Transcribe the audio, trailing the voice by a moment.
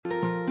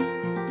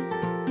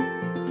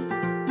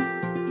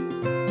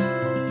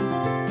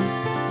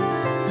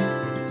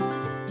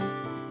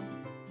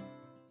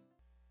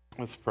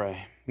Let's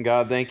pray.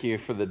 God, thank you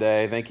for the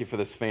day. Thank you for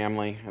this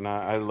family. And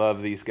I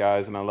love these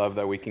guys, and I love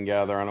that we can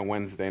gather on a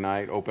Wednesday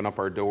night, open up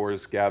our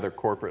doors, gather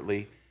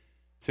corporately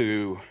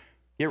to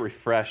get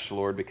refreshed,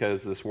 Lord,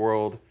 because this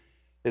world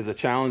is a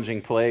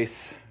challenging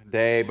place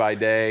day by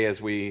day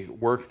as we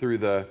work through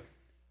the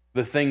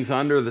things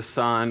under the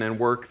sun and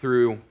work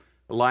through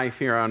life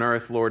here on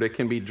earth, Lord. It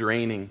can be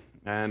draining.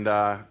 And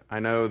I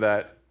know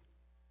that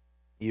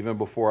even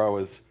before I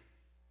was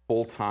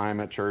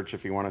full-time at church,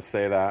 if you want to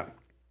say that,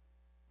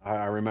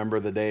 I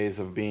remember the days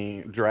of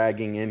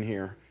dragging in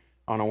here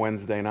on a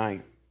Wednesday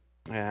night.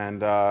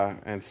 And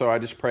so I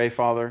just pray,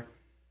 Father,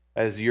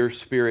 as your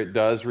Spirit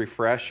does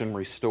refresh and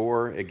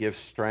restore, it gives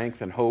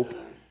strength and hope.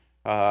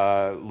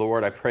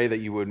 Lord, I pray that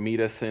you would meet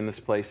us in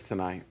this place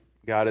tonight.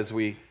 God, as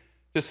we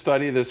just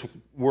study this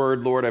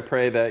word, Lord, I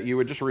pray that you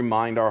would just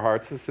remind our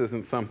hearts this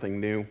isn't something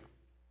new,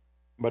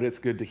 but it's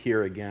good to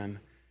hear again.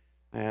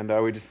 And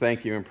we just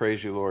thank you and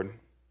praise you, Lord,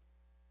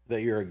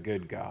 that you're a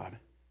good God.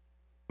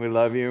 We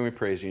love you and we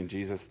praise you in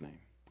Jesus' name.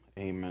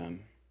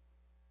 Amen.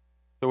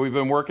 So we've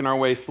been working our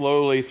way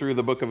slowly through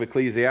the book of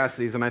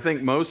Ecclesiastes, and I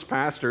think most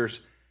pastors,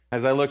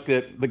 as I looked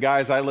at the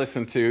guys I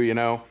listened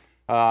to,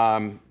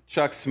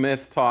 Chuck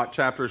Smith taught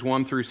chapters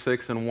 1 through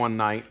 6 in one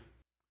night.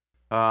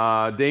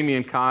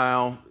 Damian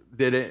Kyle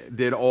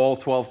did all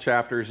 12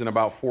 chapters in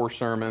about 4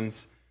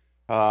 sermons.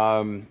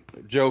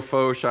 Joe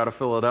Foch out of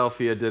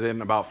Philadelphia did it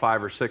in about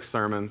 5 or 6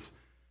 sermons.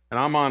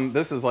 And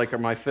this is like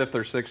my 5th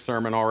or 6th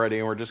sermon already,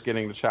 and we're just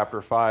getting to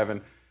chapter 5.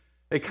 And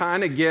it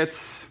kind of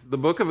gets, the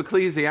book of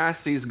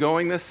Ecclesiastes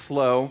going this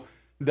slow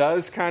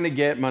does kind of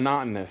get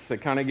monotonous. It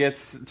kind of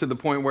gets to the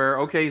point where,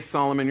 okay,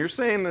 Solomon, you're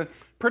saying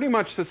pretty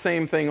much the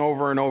same thing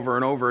over and over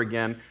and over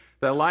again,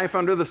 that life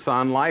under the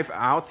sun, life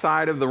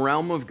outside of the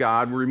realm of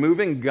God,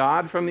 removing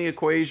God from the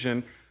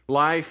equation,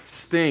 life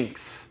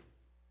stinks.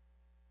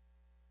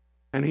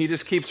 And he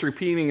just keeps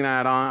repeating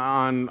that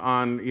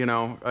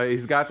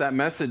he's got that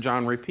message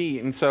on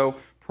repeat. And so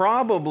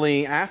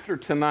probably after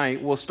tonight,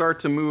 we'll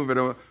start to move at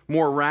a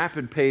more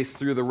rapid pace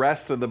through the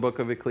rest of the book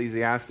of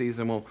Ecclesiastes,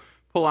 and we'll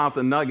pull out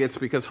the nuggets,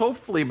 because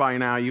hopefully by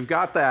now you've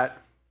got that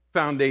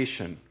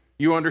foundation.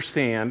 You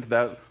understand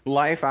that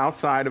life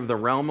outside of the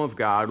realm of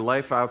God,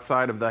 life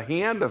outside of the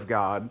hand of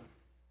God,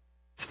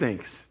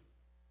 stinks.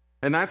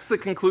 And that's the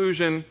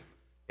conclusion.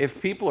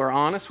 If people are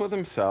honest with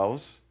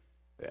themselves,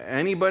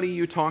 anybody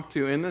you talk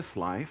to in this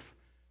life,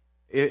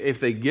 if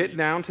they get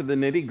down to the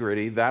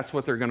nitty-gritty, that's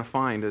what they're going to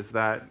find, is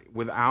that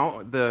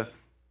without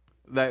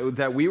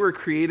that we were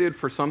created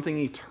for something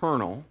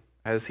eternal,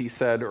 as he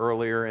said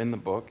earlier in the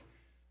book,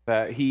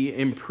 that he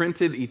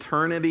imprinted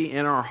eternity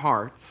in our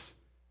hearts,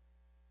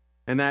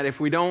 and that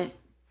if we don't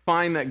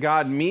find that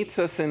God meets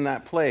us in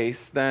that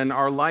place, then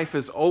our life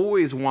is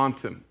always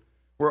wanton.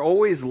 We're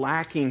always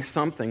lacking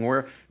something.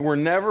 We're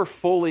never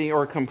fully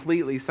or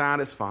completely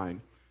satisfied.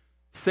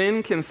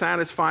 Sin can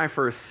satisfy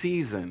for a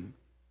season,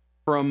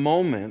 for a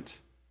moment.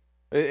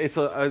 It's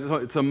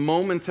a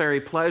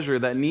momentary pleasure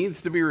that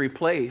needs to be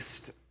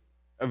replaced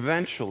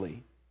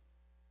eventually.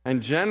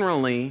 And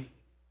generally,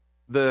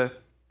 the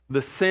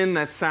sin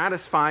that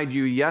satisfied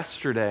you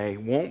yesterday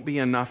won't be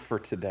enough for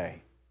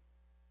today.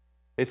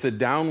 It's a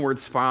downward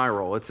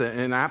spiral. It's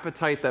an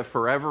appetite that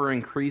forever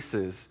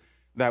increases,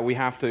 that we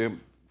have to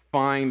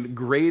find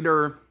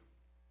greater,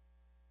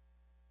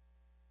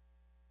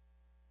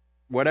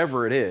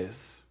 whatever it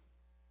is,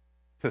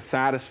 to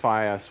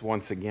satisfy us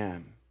once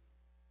again.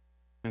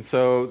 And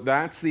so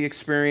that's the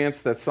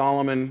experience that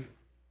Solomon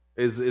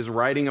is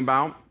writing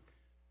about.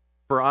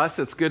 For us,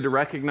 it's good to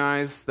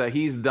recognize that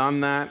he's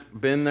done that,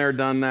 been there,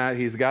 done that.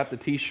 He's got the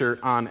t-shirt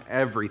on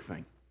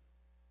everything.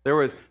 There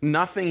was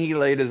nothing he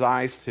laid his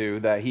eyes to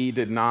that he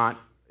did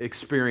not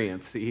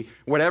experience.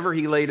 Whatever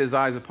he laid his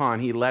eyes upon,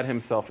 he let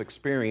himself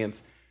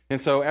experience. And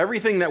so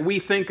everything that we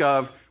think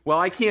of, well,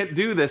 I can't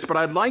do this, but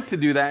I'd like to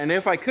do that, and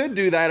if I could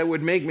do that, it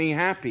would make me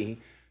happy.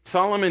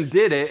 Solomon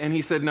did it, and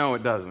he said, no,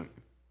 it doesn't.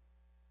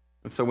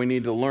 And so we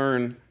need to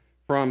learn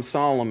from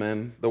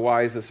Solomon, the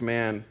wisest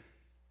man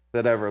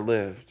that ever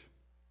lived.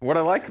 What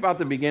I like about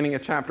the beginning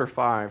of chapter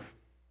 5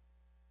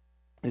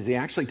 is he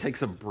actually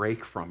takes a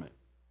break from it.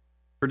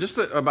 For just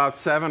about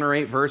 7 or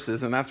 8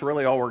 verses, and that's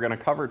really all we're going to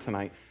cover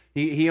tonight,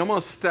 he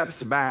almost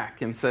steps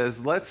back and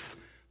says, let's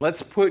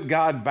put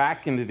God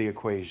back into the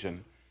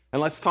equation,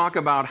 and let's talk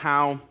about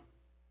how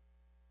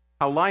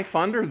life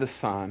under the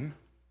sun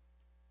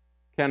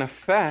can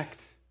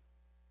affect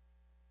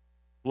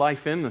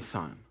life in the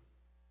sun,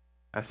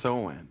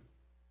 S-O-N.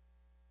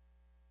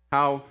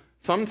 How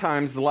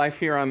sometimes the life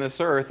here on this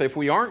earth, if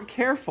we aren't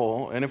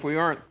careful and if we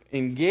aren't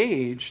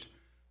engaged,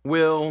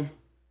 will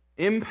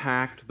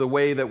impact the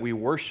way that we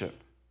worship.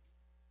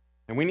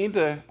 And we need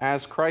to,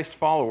 as Christ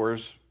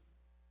followers,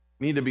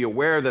 need to be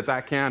aware that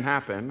that can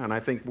happen, and I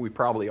think we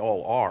probably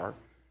all are,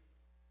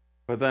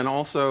 but then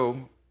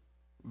also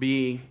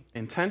be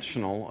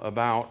intentional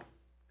about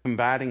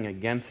combating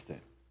against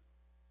it,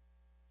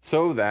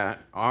 so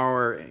that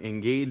our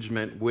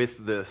engagement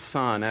with the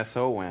sun,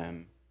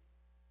 S-O-N,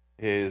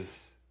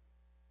 is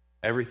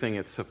everything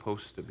it's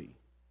supposed to be.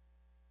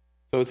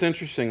 So it's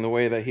interesting the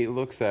way that he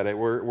looks at it.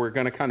 We're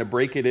going to kind of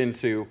break it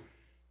into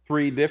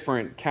three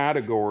different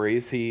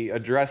categories. He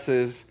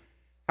addresses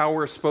how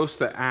we're supposed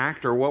to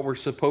act or what we're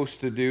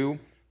supposed to do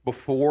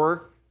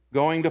before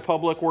going to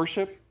public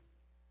worship,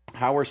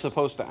 how we're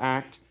supposed to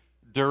act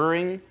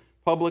during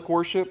public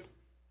worship,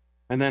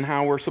 and then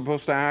how we're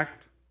supposed to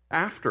act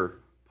after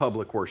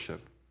public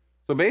worship.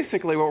 So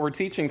basically what we're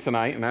teaching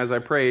tonight, and as I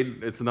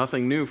prayed, it's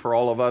nothing new for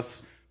all of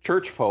us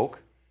church folk,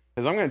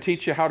 is I'm going to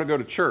teach you how to go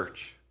to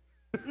church.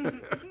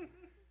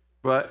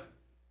 But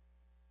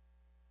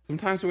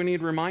sometimes we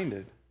need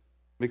reminded,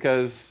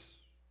 because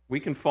we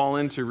can fall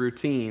into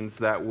routines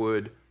that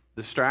would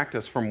distract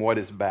us from what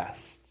is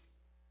best.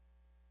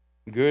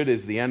 Good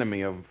is the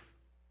enemy of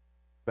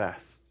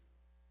best.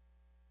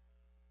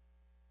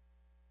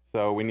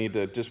 So we need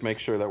to just make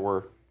sure that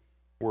we're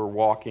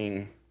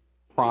walking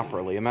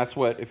properly. And that's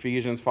what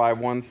Ephesians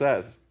 5:1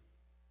 says.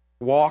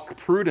 Walk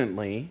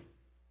prudently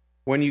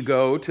when you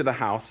go to the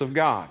house of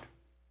God.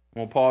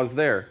 We'll pause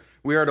there.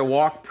 We are to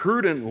walk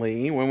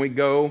prudently when we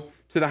go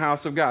to the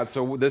house of God.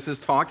 So this is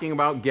talking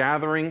about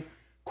gathering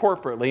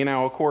corporately.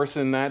 Now, of course,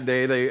 in that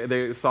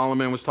day,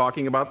 Solomon was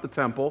talking about the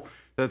temple,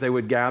 that they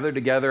would gather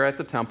together at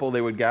the temple.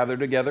 They would gather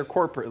together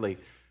corporately.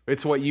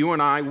 It's what you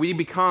and I, we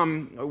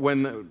become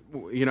when,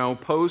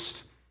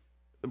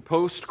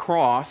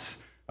 post-cross,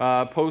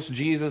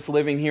 post-Jesus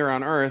living here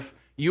on earth,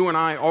 you and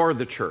I are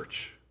the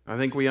church. I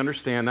think we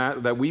understand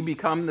that we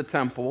become the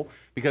temple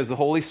because the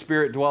Holy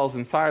Spirit dwells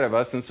inside of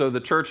us. And so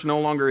the church no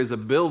longer is a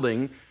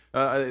building,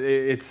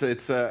 it's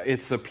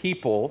a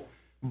people,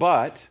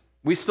 but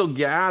we still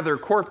gather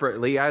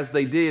corporately as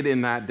they did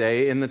in that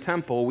day in the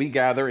temple. We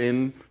gather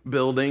in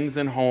buildings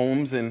and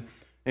homes and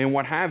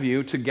what have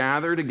you to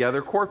gather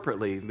together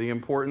corporately. The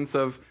importance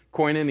of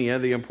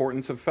koinonia, the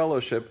importance of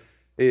fellowship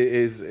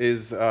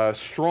is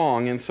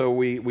strong, and so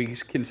we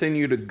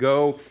continue to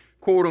go,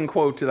 quote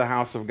unquote, to the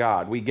house of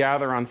God. We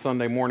gather on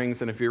Sunday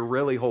mornings, and if you're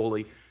really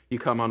holy, you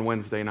come on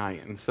Wednesday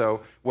night. And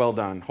so, well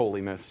done,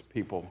 holiness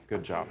people.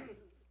 Good job.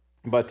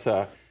 But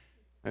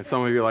and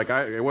some of you are like,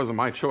 it wasn't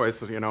my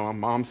choice.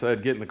 Mom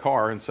said get in the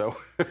car, and so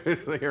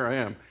here I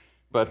am.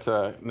 But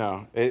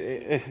no,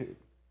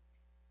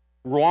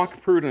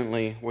 walk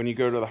prudently when you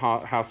go to the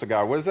house of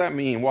God. What does that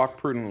mean, walk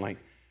prudently?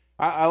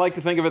 I like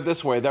to think of it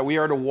this way, that we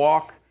are to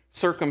walk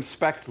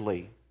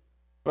circumspectly.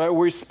 Right?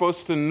 We're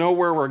supposed to know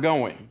where we're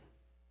going,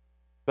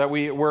 that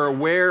we're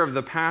aware of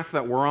the path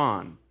that we're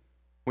on.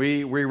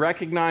 We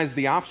recognize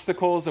the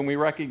obstacles, and we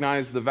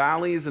recognize the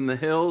valleys and the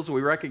hills. We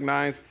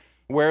recognize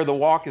where the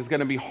walk is going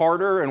to be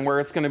harder and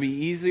where it's going to be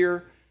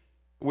easier.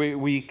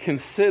 We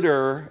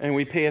consider and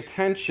we pay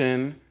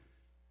attention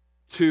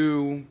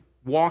to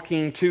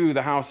walking to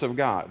the house of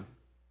God.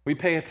 We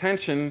pay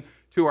attention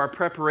to our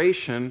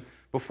preparation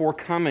before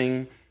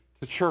coming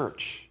to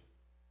church.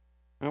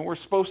 And we're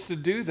supposed to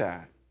do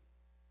that.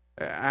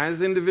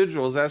 As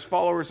individuals, as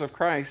followers of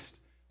Christ,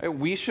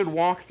 we should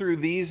walk through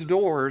these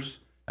doors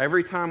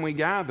every time we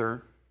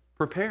gather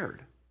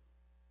prepared.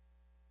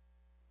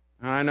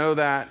 And I know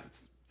that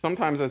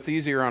sometimes that's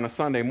easier on a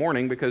Sunday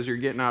morning because you're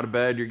getting out of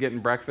bed, you're getting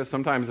breakfast.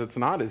 Sometimes it's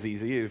not as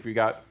easy if you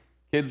got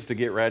kids to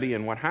get ready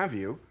and what have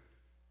you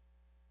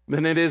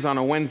than it is on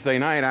a Wednesday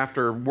night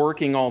after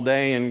working all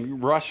day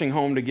and rushing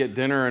home to get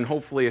dinner and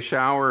hopefully a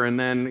shower and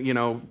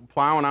then,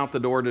 plowing out the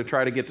door to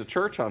try to get to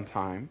church on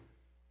time.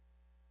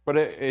 But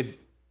it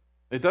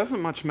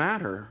doesn't much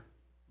matter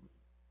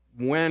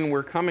when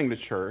we're coming to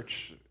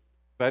church.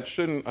 That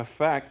shouldn't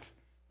affect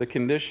the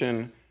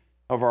condition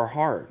of our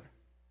heart.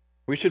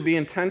 We should be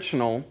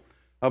intentional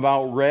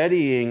about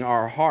readying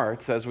our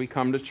hearts as we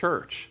come to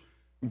church,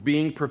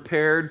 being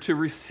prepared to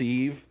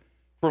receive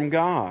from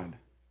God.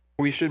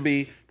 We should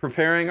be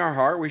preparing our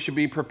heart. We should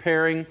be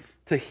preparing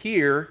to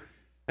hear,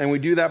 and we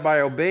do that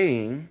by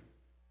obeying.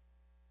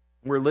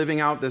 We're living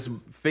out this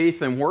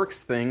faith and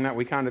works thing that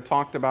we kind of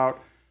talked about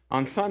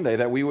on Sunday,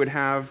 that we would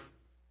have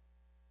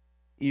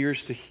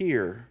ears to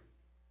hear.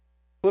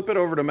 Flip it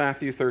over to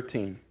Matthew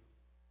 13.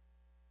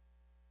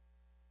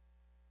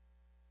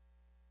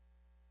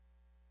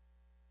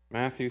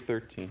 Matthew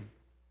 13.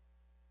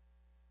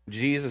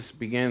 Jesus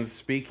begins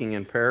speaking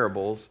in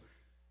parables,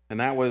 and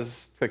that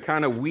was to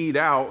kind of weed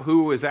out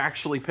who was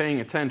actually paying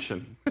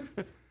attention,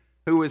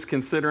 who was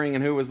considering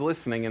and who was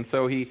listening. And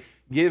so he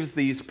gives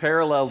these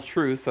parallel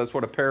truths, that's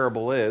what a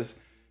parable is,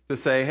 to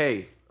say,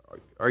 hey,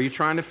 are you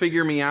trying to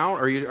figure me out?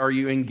 Are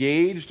you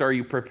engaged? Are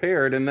you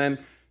prepared? And then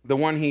the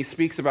one he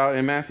speaks about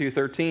in Matthew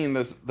 13,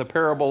 the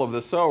parable of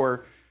the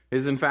sower,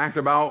 is in fact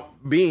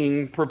about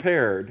being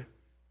prepared.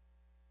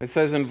 It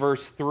says in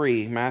verse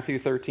 3, Matthew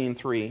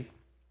 13:3,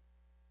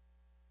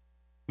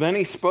 then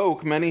he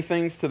spoke many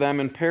things to them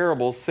in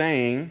parables,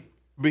 saying,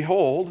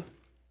 behold,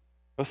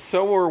 a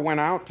sower went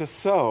out to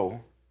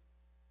sow,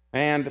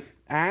 and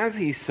as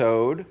he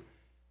sowed,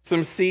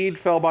 some seed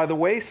fell by the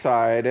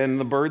wayside, and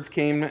the birds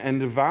came and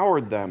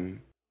devoured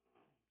them.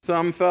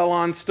 Some fell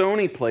on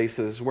stony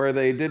places where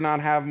they did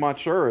not have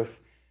much earth,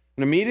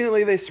 and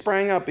immediately they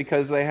sprang up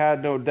because they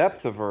had no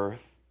depth of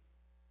earth.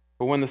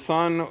 But when the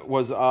sun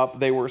was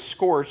up, they were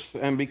scorched,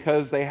 and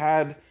because they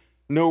had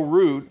no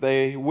root,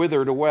 they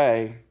withered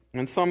away.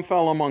 And some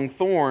fell among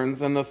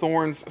thorns, and the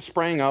thorns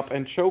sprang up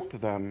and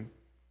choked them.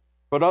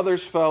 But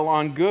others fell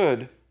on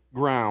good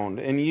ground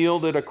and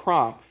yielded a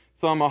crop,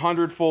 some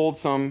 100-fold,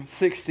 some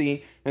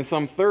 60, and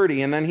some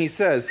 30. And then he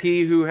says,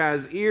 he who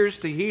has ears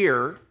to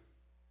hear,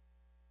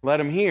 let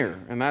him hear.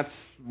 And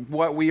that's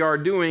what we are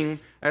doing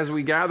as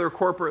we gather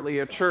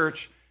corporately at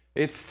church.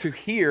 It's to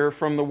hear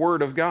from the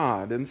Word of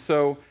God. And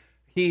so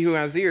he who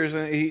has ears,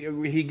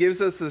 he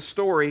gives us this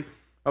story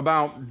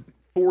about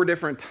 4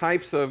 different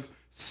types of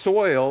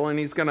soil, and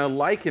he's going to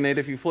liken it.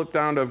 If you flip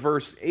down to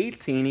verse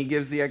 18, he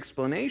gives the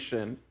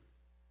explanation.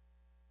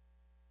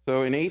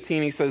 So in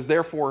 18, he says,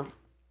 therefore,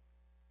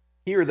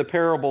 hear the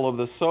parable of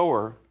the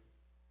sower.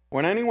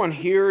 When anyone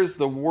hears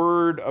the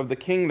word of the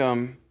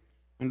kingdom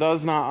and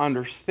does not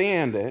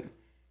understand it,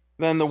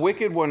 then the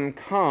wicked one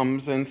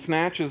comes and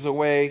snatches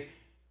away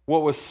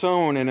what was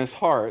sown in his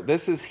heart.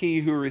 This is he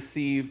who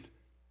received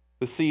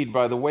the seed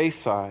by the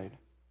wayside.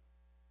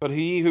 But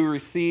he who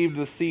received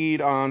the seed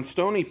on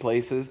stony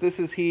places, this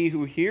is he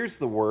who hears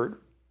the word,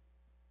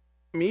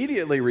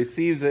 immediately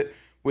receives it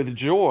with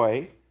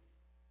joy,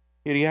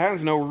 yet he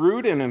has no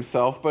root in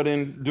himself, but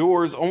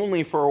endures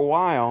only for a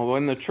while.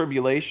 When the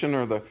tribulation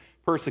or the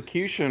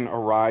persecution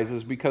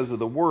arises because of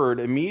the word,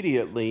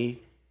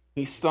 immediately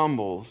he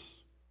stumbles.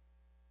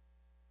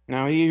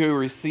 Now he who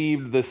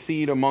received the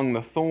seed among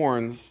the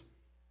thorns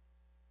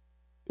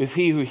is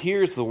he who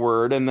hears the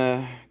word, and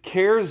the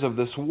cares of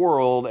this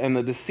world and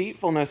the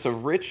deceitfulness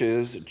of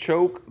riches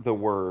choke the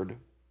word,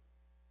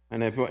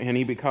 and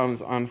he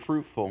becomes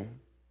unfruitful.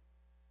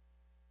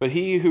 But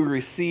he who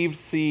received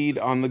seed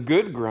on the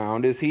good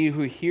ground is he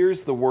who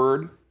hears the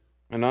word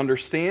and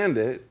understands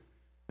it,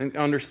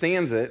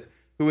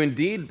 who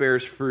indeed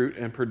bears fruit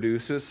and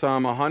produces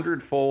some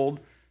 100-fold,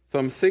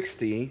 some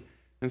 60,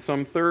 and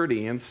some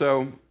 30. And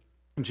so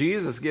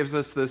Jesus gives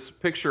us this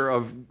picture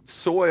of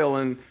soil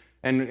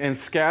and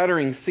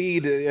scattering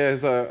seed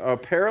as a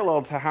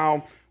parallel to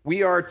how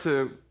we are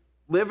to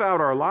live out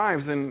our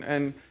lives.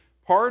 And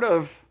part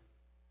of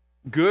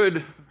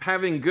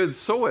having good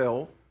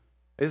soil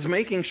is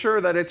making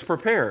sure that it's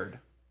prepared.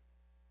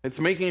 It's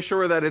making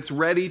sure that it's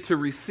ready to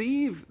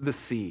receive the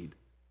seed.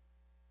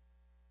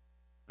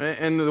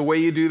 And the way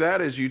you do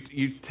that is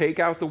you take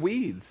out the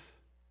weeds.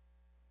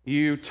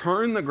 You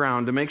turn the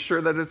ground to make sure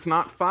that it's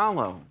not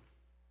fallow,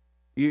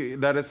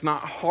 that it's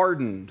not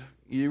hardened.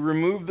 You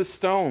remove the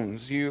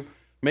stones. You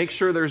make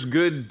sure there's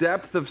good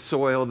depth of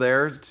soil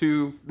there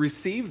to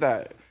receive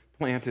that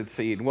planted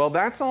seed. Well,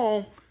 that's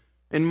all,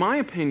 in my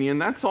opinion,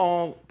 that's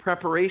all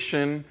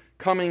preparation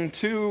coming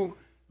to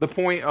the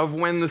point of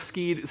when the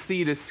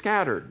seed is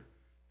scattered.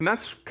 And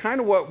that's kind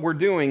of what we're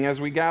doing as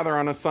we gather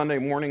on a Sunday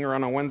morning or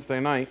on a Wednesday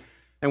night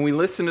and we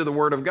listen to the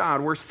Word of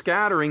God. We're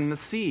scattering the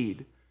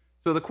seed.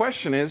 So the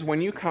question is,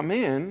 when you come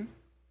in,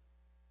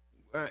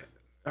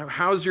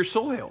 how's your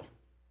soil?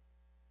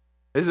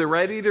 Is it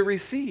ready to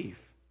receive?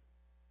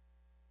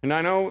 And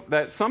I know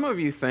that some of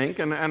you think,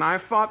 and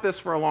I've thought this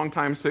for a long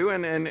time too,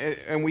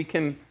 and we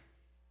can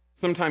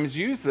sometimes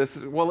use this,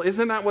 well,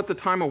 isn't that what the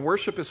time of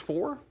worship is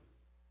for?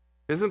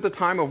 Isn't the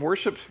time of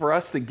worship for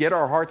us to get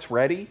our hearts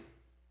ready?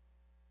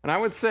 And I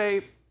would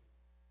say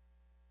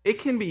it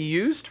can be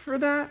used for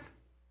that,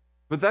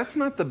 but that's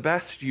not the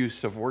best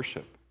use of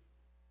worship.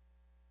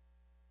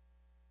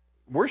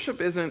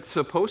 Worship isn't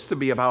supposed to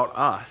be about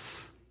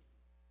us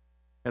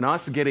and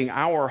us getting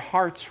our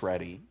hearts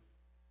ready.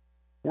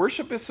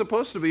 Worship is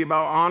supposed to be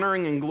about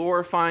honoring and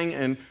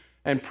glorifying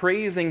and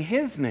praising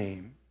His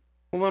name.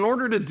 Well, in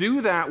order to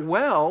do that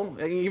well,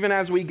 even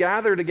as we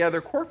gather together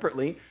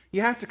corporately,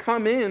 you have to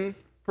come in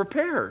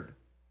prepared.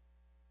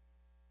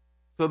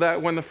 So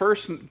that when the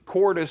first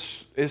chord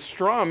is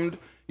strummed,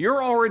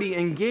 you're already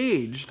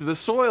engaged. The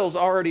soil's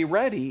already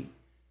ready.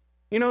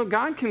 You know,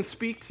 God can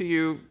speak to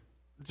you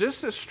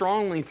just as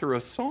strongly through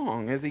a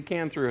song as He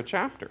can through a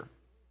chapter.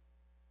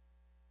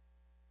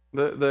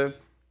 The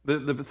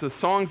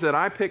songs that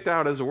I picked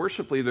out as a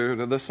worship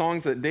leader, the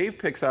songs that Dave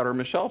picks out or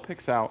Michelle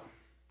picks out,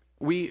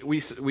 we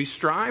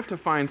strive to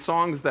find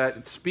songs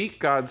that speak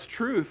God's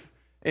truth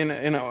in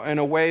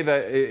a way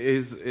that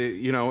is,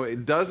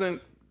 it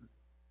doesn't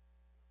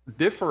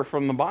differ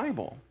from the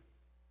Bible.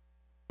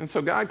 And so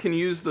God can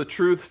use the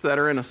truths that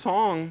are in a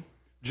song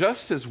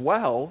just as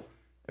well,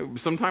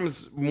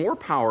 sometimes more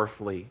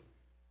powerfully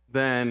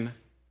than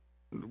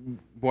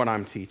what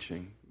I'm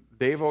teaching.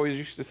 Dave always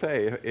used to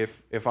say,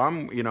 if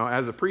I'm,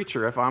 as a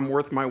preacher, if I'm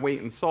worth my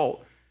weight in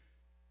salt,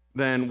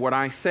 then what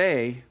I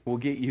say will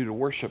get you to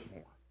worship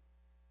more.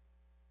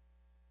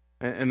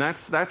 And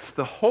that's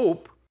the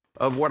hope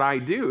of what I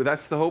do.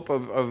 That's the hope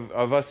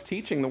of us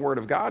teaching the Word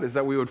of God, is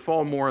that we would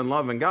fall more in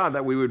love in God,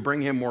 that we would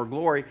bring Him more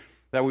glory,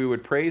 that we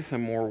would praise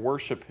Him more,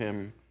 worship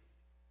Him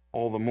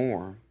all the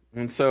more.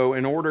 And so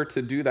in order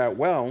to do that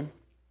well,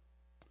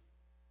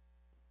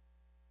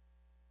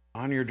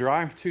 on your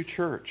drive to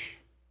church,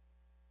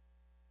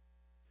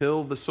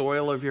 till the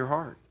soil of your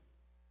heart.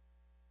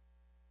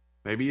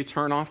 Maybe you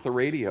turn off the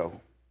radio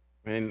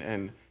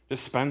and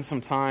just spend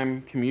some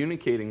time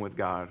communicating with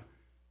God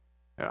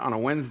on a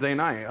Wednesday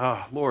night,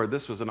 oh, Lord,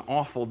 this was an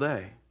awful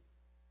day.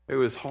 It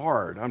was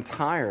hard. I'm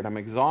tired. I'm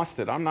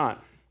exhausted.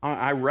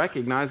 I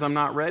recognize I'm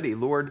not ready.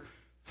 Lord,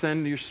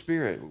 send your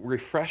Spirit.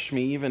 Refresh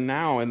me even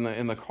now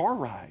in the car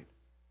ride.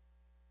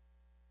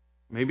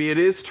 Maybe it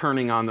is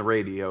turning on the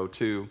radio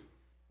to,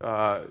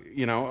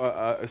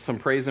 some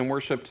praise and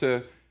worship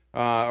to,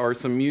 or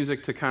some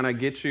music to kind of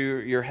get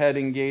your head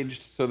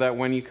engaged so that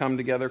when you come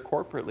together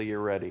corporately, you're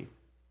ready.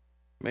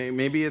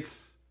 Maybe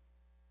it's,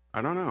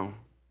 I don't know,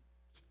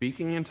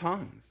 speaking in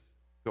tongues,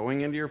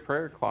 going into your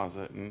prayer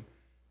closet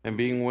and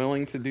being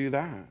willing to do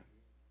that.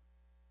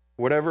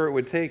 Whatever it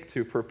would take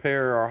to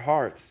prepare our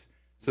hearts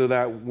so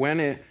that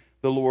when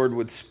the Lord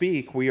would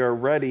speak, we are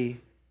ready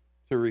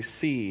to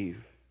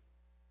receive.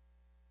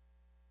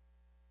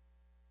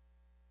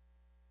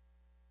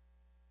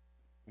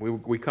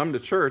 We come to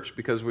church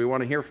because we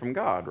want to hear from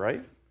God,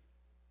 right?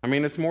 I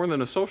mean, it's more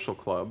than a social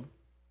club.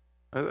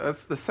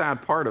 That's the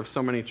sad part of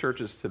so many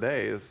churches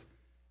today is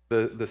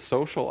the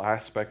social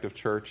aspect of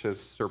church has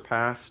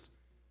surpassed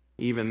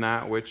even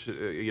that which,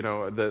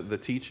 the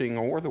teaching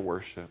or the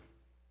worship.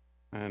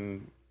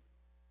 And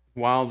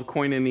while the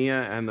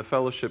koinonia and the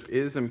fellowship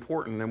is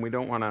important, and we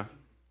don't want to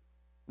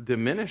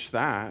diminish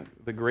that,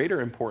 the greater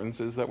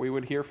importance is that we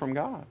would hear from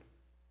God.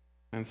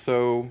 And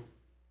so,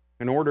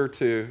 in order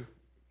to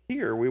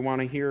hear, we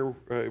want to hear,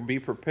 be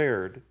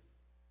prepared.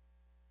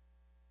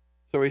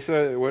 So he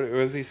said, what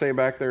does he say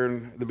back there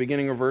in the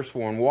beginning of verse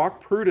 1?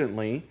 Walk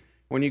prudently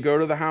when you go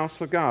to the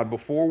house of God.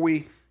 Before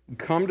we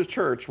come to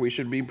church, we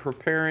should be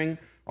preparing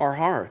our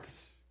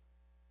hearts.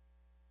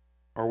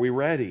 Are we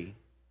ready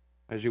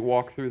as you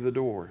walk through the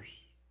doors?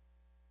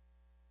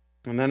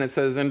 And then it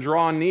says, and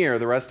draw near,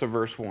 the rest of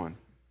verse 1.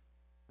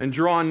 And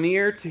draw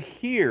near to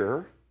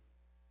hear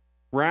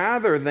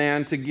rather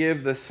than to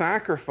give the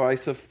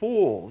sacrifice of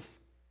fools,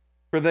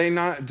 for they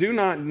do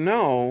not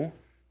know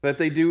that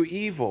they do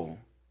evil.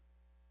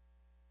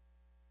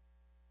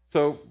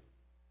 So,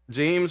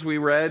 James, we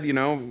read,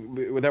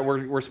 that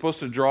we're supposed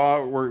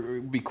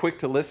to be quick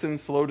to listen,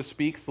 slow to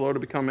speak, slow to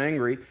become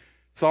angry.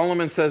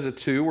 Solomon says it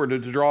too. We're to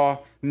draw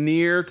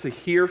near to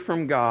hear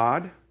from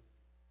God.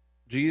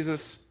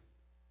 Jesus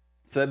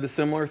said the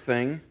similar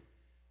thing.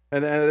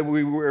 And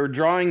we were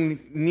drawing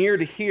near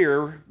to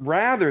hear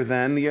rather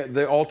than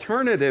the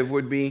alternative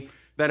would be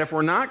that if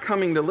we're not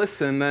coming to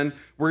listen, then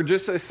we're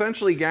just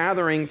essentially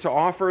gathering to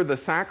offer the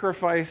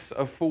sacrifice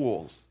of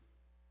fools.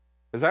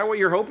 Is that what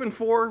you're hoping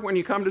for when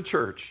you come to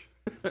church?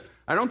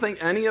 I don't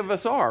think any of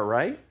us are,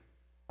 right?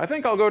 I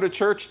think I'll go to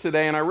church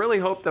today and I really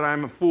hope that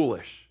I'm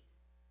foolish.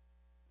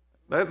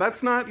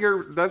 That's not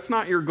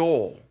your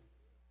goal,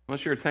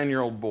 unless you're a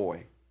 10-year-old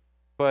boy.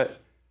 And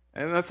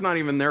that's not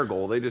even their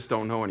goal. They just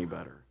don't know any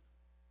better.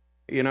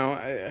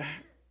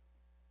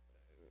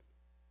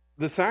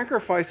 The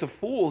sacrifice of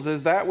fools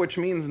is that which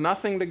means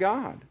nothing to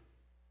God.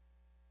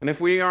 And if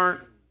we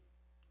aren't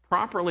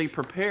properly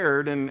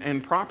prepared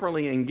and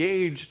properly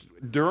engaged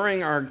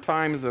during our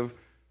times of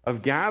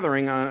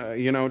gathering,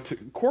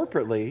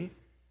 corporately,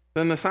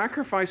 then the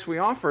sacrifice we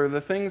offer,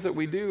 the things that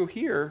we do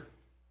here,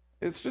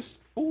 it's just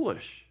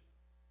foolish.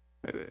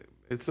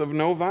 It's of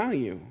no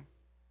value.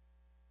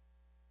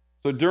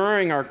 So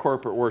during our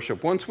corporate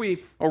worship, once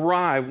we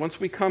arrive, once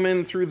we come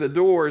in through the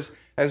doors,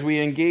 as we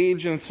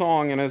engage in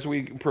song and as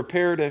we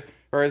prepare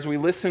or as we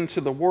listen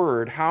to the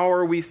word, how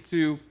are we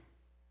to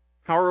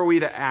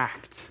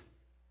act?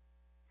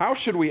 How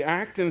should we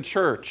act in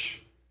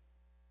church?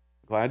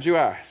 Glad you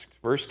asked.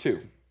 Verse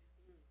 2.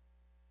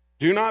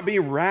 Do not be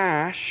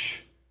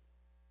rash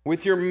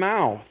with your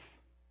mouth,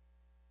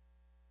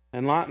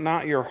 and let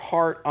not your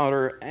heart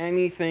utter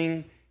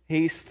anything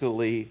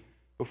hastily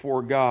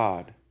before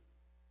God.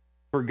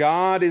 For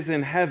God is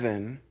in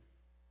heaven,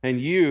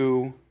 and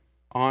you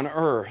on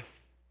earth.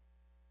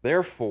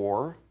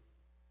 Therefore,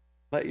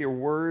 let your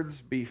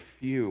words be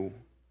few.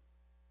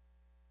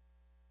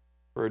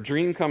 For a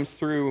dream comes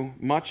through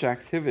much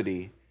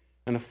activity,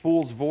 and a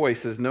fool's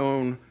voice is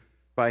known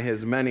by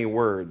his many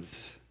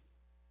words.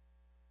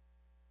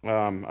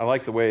 I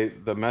like the way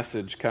the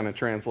Message kind of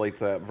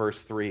translates that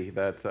verse 3,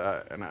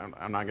 and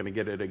I'm not going to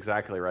get it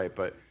exactly right,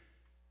 but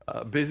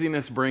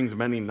busyness brings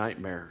many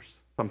nightmares,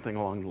 something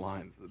along the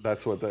lines.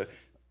 That's what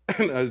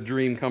a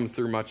dream comes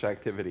through much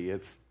activity.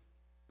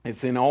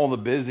 It's in all the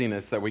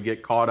busyness that we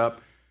get caught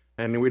up,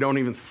 and we don't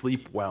even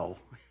sleep well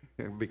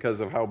because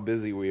of how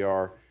busy we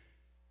are.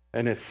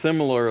 And it's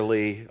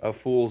similarly, a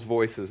fool's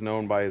voice is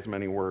known by his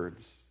many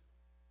words.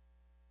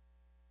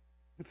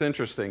 It's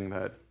interesting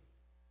that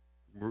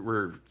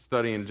we're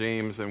studying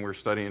James and we're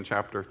studying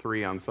chapter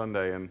 3 on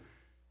Sunday, and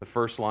the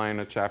first line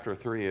of chapter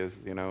 3 is,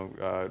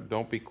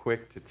 don't be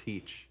quick to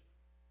teach.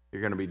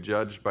 You're going to be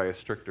judged by a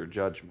stricter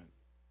judgment,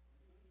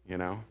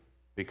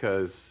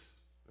 because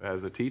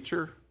as a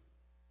teacher,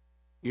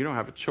 you don't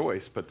have a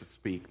choice but to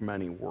speak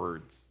many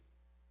words.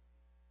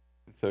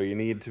 And so you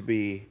need to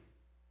be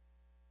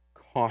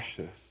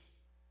cautious.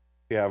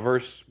 Yeah,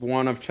 verse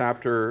 1 of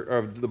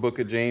the book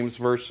of James,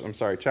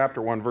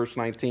 chapter 1, verse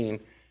 19.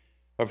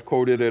 I've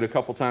quoted it a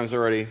couple times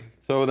already.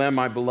 So then,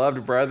 my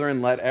beloved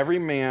brethren, let every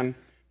man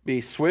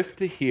be swift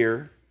to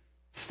hear,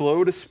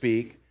 slow to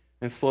speak,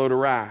 and slow to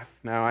wrath.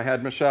 Now, I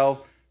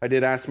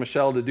did ask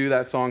Michelle to do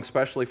that song,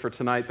 especially for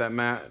tonight, that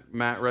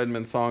Matt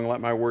Redman song, Let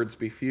My Words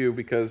Be Few,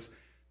 because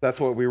that's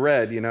what we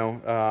read,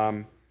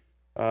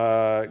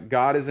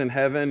 God is in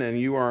heaven and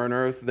you are on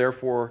earth,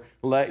 therefore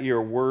let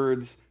your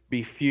words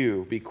be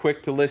few. Be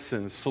quick to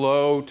listen,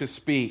 slow to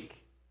speak.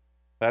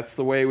 That's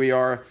the way we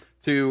are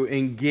to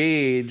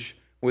engage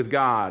with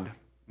God.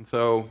 And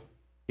so,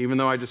 even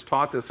though I just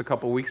taught this a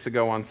couple weeks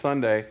ago on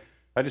Sunday,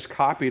 I just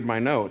copied my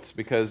notes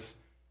because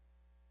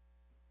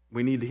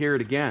we need to hear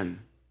it again.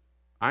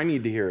 I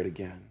need to hear it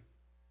again.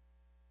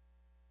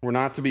 We're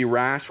not to be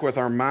rash with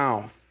our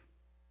mouth,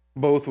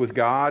 both with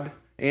God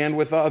and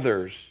with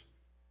others.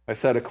 I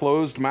said a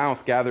closed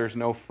mouth gathers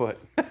no foot.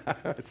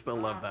 I still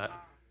love that.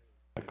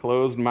 A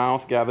closed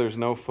mouth gathers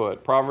no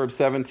foot. Proverbs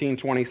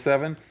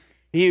 17:27.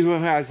 He who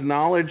has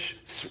knowledge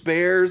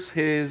spares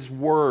his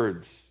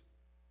words,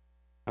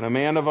 and a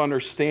man of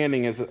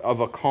understanding is of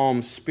a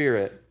calm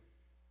spirit.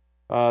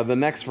 The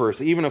next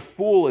verse. Even a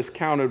fool is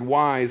counted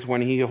wise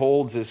when he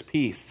holds his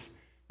peace.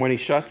 When he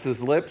shuts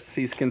his lips,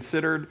 he's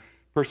considered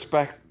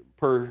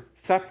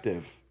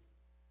perceptive.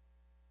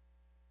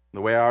 The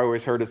way I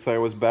always heard it say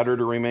was better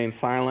to remain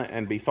silent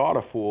and be thought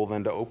a fool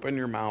than to open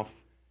your mouth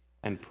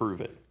and prove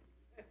it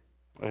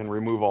and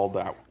remove all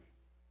doubt.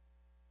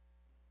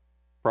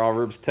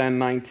 Proverbs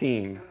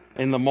 10:19.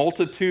 In the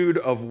multitude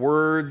of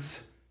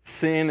words,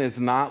 sin is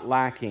not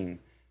lacking,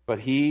 but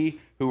he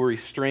who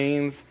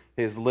restrains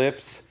his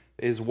lips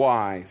is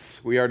wise.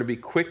 We are to be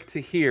quick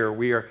to hear.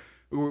 We are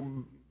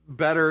to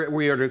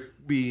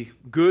be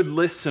good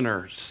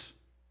listeners.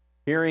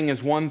 Hearing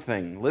is one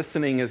thing,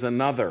 listening is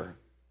another.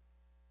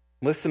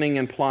 Listening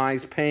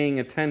implies paying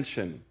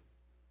attention.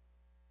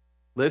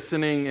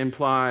 Listening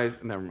implies...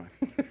 Never mind.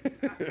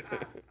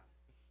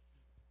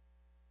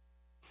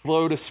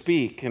 Slow to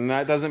speak, and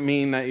that doesn't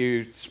mean that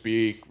you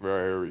speak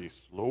very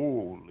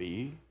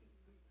slowly,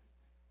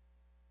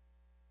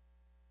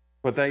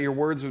 but that your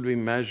words would be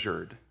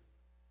measured.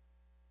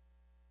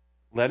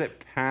 Let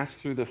it pass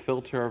through the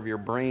filter of your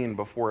brain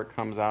before it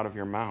comes out of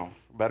your mouth.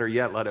 Better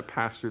yet, let it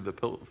pass through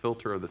the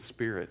filter of the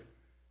Spirit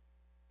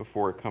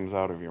before it comes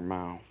out of your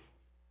mouth.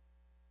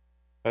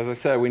 As I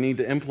said, we need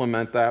to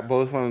implement that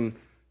both on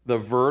the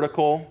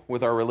vertical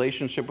with our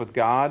relationship with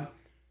God,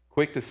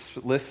 quick to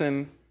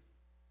listen,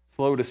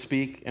 slow to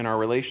speak in our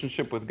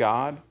relationship with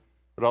God,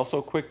 but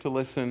also quick to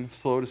listen,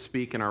 slow to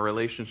speak in our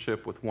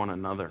relationship with one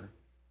another.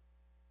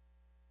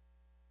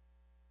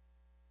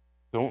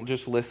 Don't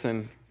just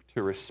listen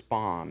to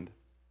respond.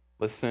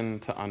 Listen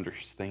to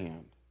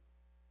understand.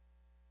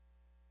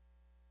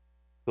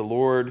 The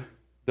Lord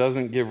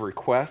doesn't give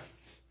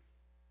requests.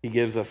 He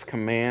gives us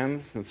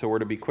commands, and so we're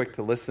to be quick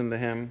to listen to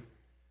him.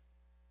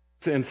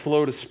 And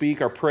slow to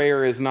speak. Our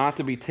prayer is not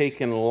to be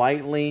taken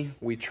lightly.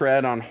 We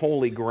tread on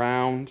holy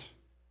ground.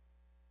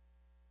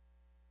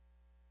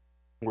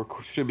 We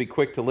should be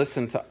quick to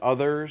listen to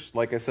others.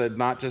 Like I said,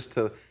 not just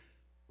to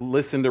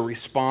listen to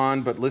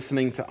respond, but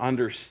listening to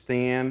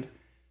understand.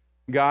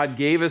 God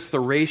gave us the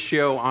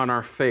ratio on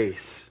our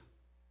face.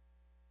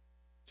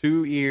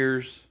 2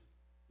 ears,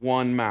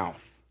 1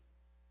 mouth.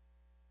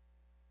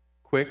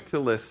 Quick to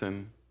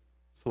listen,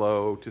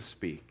 slow to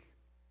speak.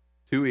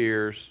 2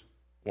 ears,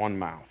 1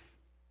 mouth.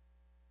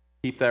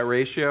 Keep that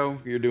ratio,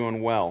 you're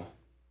doing well.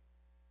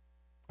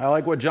 I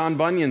like what John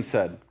Bunyan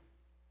said.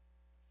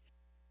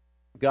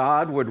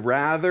 God would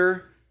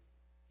rather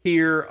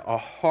hear a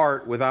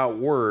heart without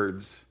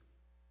words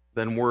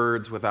than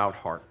words without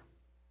heart.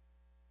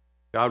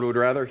 God would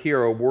rather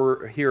hear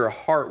a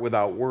heart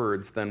without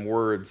words than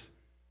words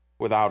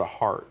without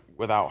heart.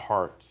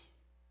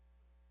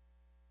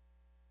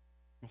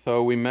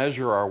 So we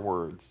measure our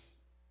words,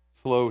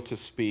 slow to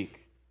speak,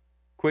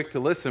 quick to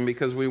listen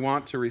because we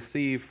want to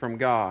receive from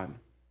God.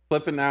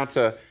 Flipping now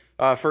to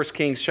 1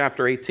 Kings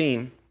chapter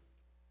 18.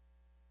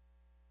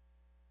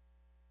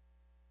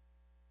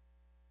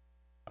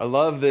 I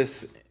love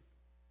this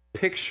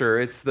picture.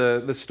 It's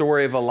the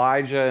story of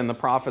Elijah and the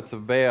prophets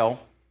of Baal.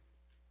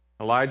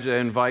 Elijah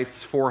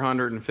invites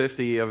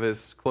 450 of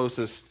his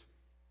closest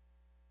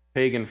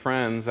pagan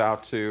friends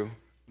out to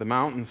the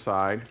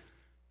mountainside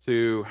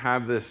to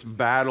have this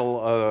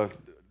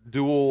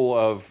duel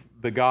of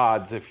the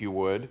gods, if you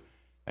would.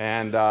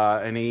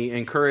 And he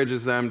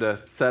encourages them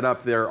to set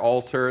up their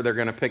altar. They're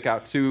going to pick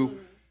out two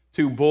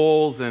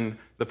bulls, and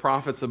the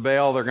prophets of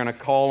Baal, they're going to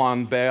call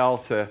on Baal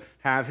to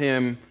have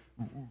him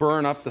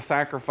burn up the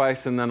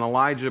sacrifice, and then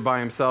Elijah by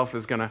himself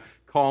is going to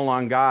call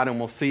on God, and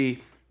we'll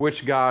see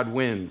which God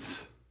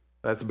wins.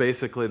 That's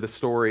basically the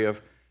story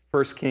of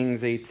 1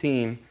 Kings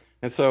 18.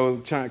 And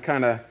so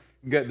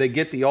they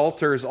get the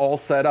altars all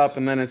set up,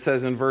 and then it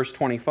says in verse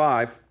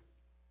 25,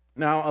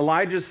 Now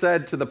Elijah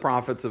said to the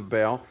prophets of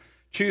Baal,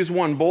 Choose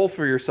 1 bull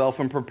for yourself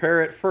and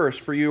prepare it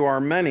first, for you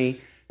are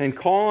many, and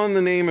call on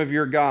the name of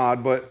your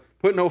God, but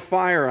put no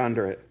fire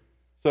under it.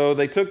 So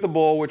they took the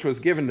bull which was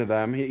given to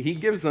them. He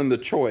gives them the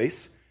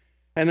choice,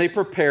 and they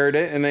prepared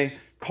it, and they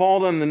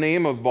called on the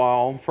name of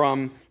Baal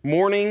from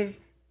morning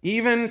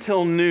even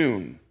till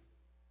noon.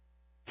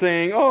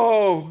 saying,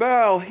 "Oh,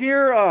 Baal,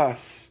 hear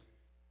us."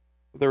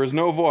 But there was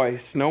no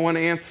voice, no one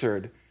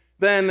answered.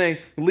 Then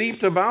they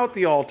leaped about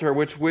the altar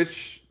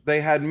which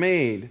they had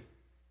made.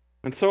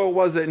 And so it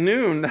was at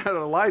noon that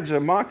Elijah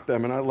mocked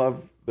them, and I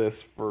love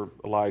this for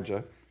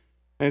Elijah.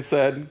 And he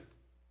said,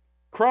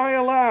 "Cry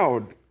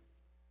aloud,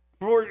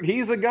 for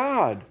he's a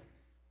god.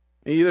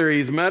 Either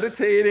he's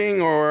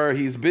meditating, or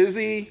he's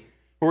busy,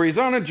 or he's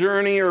on a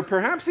journey, or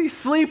perhaps he's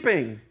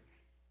sleeping,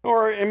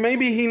 and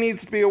maybe he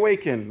needs to be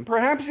awakened.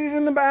 Perhaps he's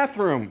in the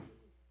bathroom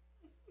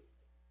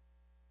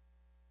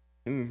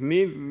and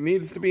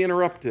needs to be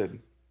interrupted."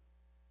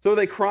 So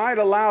they cried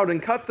aloud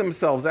and cut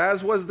themselves,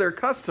 as was their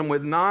custom,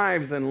 with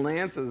knives and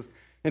lances,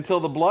 until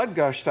the blood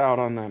gushed out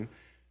on them.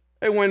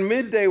 And when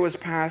midday was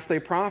past, they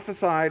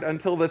prophesied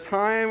until the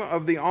time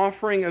of the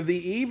offering of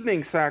the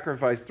evening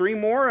sacrifice, 3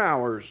 more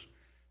hours.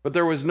 But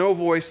there was no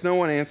voice, no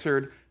one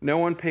answered, no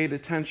one paid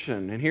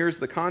attention. And here's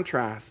the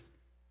contrast.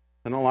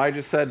 And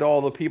Elijah said to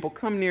all the people,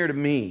 "Come near to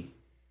me."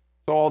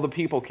 So all the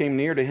people came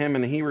near to him,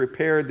 and he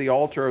repaired the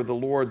altar of the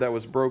Lord that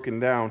was broken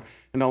down.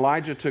 And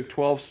Elijah took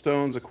 12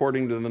 stones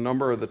according to the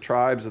number of the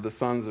tribes of the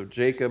sons of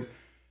Jacob,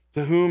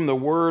 to whom the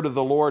word of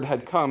the Lord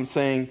had come,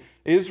 saying,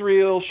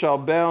 "Israel shall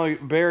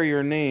bear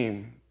your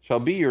name, shall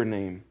be your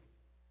name."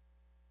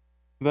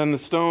 Then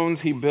with the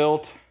stones he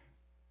built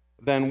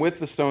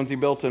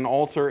an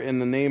altar in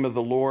the name of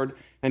the Lord,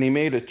 and he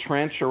made a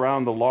trench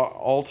around the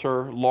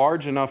altar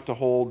large enough to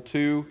hold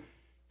 2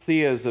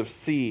 seahs of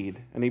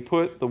seed. And he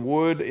put the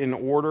wood in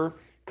order,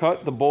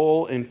 cut the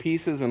bowl in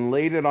pieces, and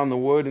laid it on the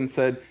wood, and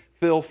said,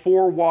 "Fill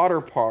 4 water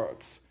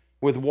pots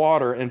with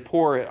water, and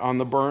pour it on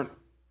the burnt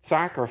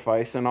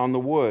sacrifice and on the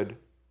wood."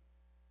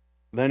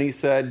 Then he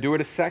said, "Do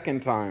it a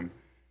second time."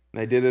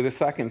 And they did it a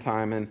second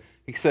time. And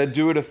he said,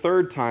 "Do it a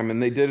third time."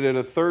 And they did it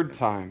a third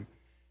time.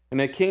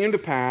 And it came to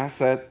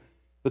pass at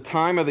the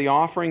time of the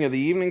offering of the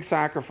evening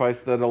sacrifice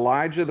that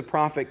Elijah the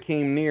prophet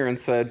came near and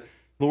said,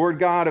 "Lord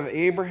God of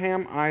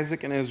Abraham,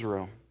 Isaac, and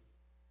Israel,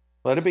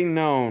 let it be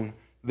known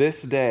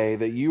this day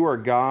that you are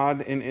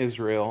God in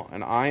Israel,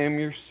 and I am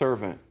your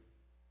servant,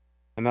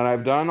 and that I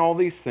have done all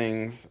these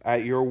things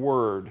at your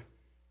word.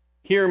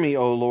 Hear me,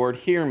 O Lord,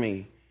 hear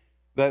me,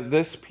 that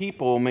this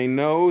people may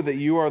know that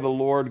you are the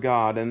Lord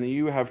God, and that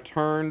you have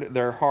turned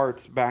their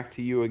hearts back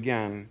to you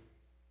again."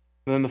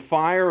 Then the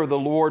fire of the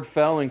Lord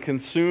fell and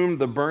consumed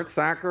the burnt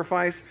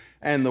sacrifice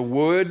and the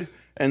wood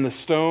and the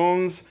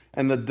stones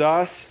and the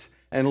dust,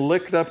 and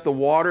licked up the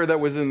water that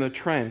was in the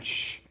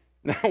trench.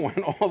 Now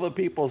when all the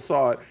people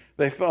saw it,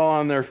 they fell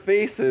on their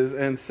faces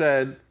and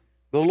said,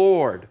 "The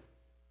Lord,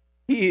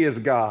 He is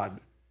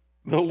God.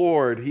 The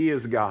Lord, He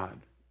is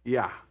God."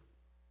 Yeah,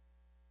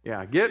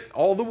 get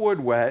all the wood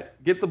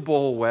wet, get the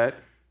bowl wet.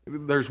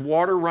 There's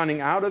water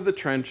running out of the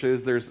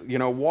trenches. There's,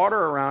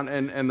 water around,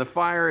 and the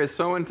fire is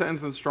so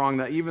intense and strong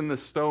that even the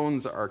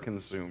stones are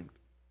consumed.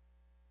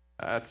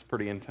 That's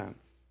pretty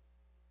intense.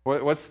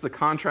 What's the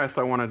contrast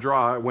I want to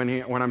draw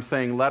when I'm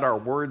saying, "Let our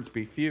words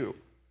be few"?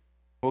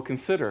 Well,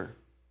 consider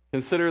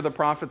the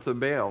prophets of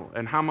Baal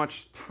and how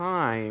much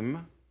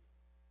time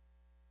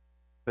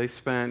they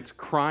spent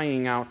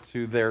crying out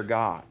to their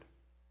God.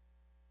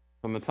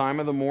 From the time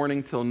of the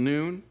morning till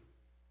noon,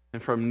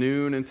 and from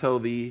noon until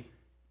the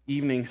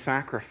evening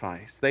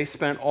sacrifice. They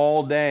spent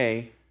all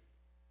day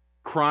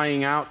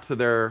crying out to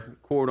their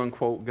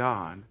quote-unquote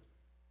God.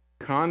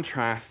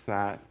 Contrast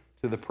that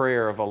to the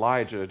prayer of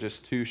Elijah,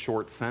 just 2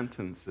 short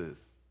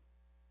sentences.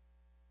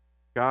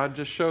 God,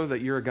 just show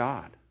that you're a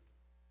God.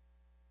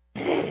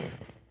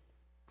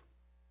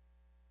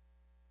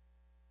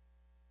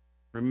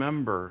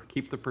 Remember,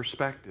 keep the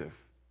perspective.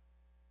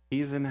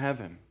 He's in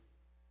heaven.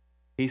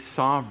 He's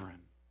sovereign.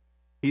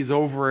 He's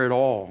over it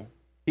all.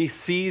 He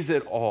sees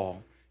it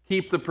all.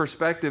 Keep the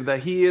perspective that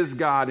He is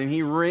God and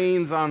He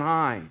reigns on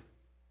high.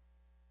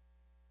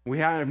 We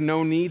have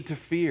no need to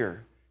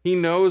fear. He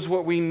knows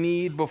what we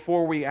need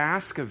before we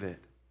ask of it.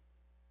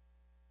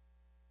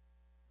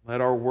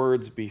 Let our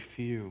words be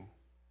few.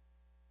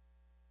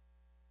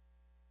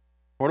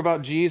 What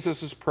about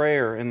Jesus'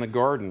 prayer in the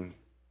garden?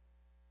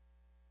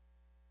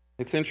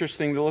 It's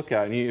interesting to look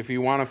at. If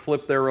you want to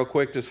flip there real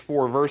quick, just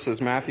 4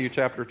 verses, Matthew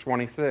chapter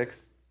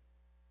 26.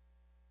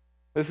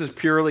 This is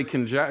purely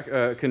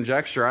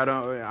conjecture. I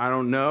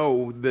don't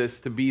know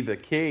this to be the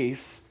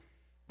case,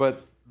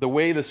 but the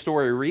way the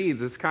story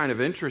reads is kind of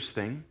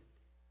interesting.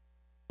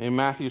 In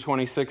Matthew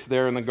 26,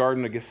 there in the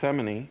Garden of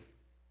Gethsemane,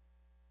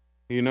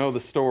 you know the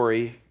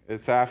story.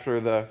 It's after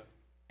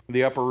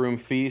the upper room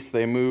feast.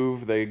 They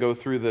move, they go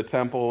through the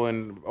temple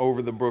and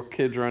over the brook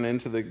Kidron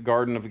into the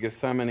Garden of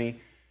Gethsemane,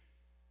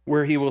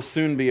 where he will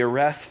soon be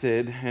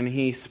arrested, and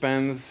he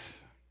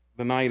spends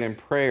the night in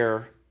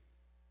prayer.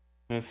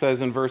 And it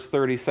says in verse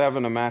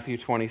 37 of Matthew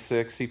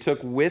 26, he took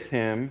with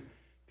him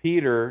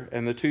Peter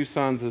and the 2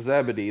 sons of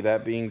Zebedee,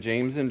 that being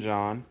James and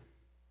John,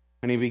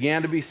 and he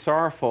began to be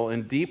sorrowful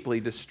and deeply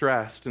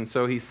distressed. And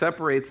so he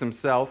separates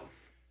himself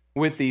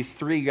with these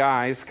 3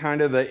 guys,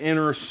 kind of the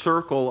inner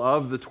circle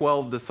of the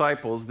 12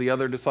 disciples. The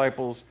other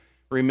disciples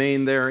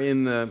remain there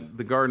in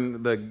the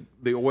garden,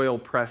 the oil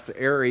press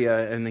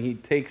area, and he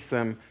takes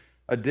them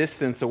a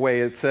distance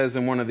away. It says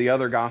in one of the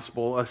other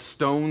gospel, a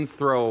stone's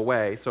throw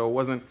away. So it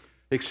wasn't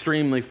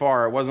extremely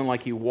far. It wasn't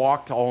like he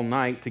walked all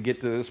night to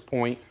get to this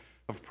point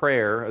of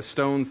prayer. A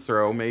stone's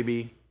throw,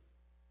 maybe,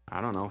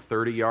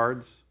 30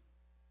 yards.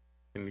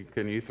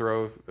 Can you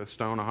throw a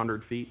stone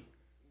 100 feet?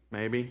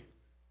 Maybe.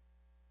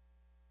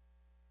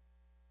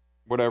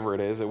 Whatever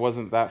it is, it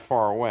wasn't that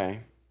far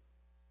away.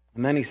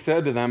 And then he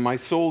said to them, "My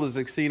soul is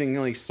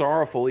exceedingly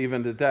sorrowful,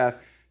 even to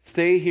death.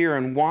 Stay here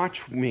and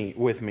watch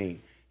with me."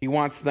 He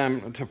wants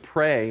them to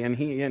pray, and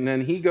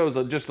then he goes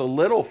just a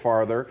little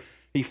farther.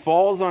 He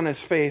falls on his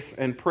face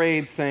and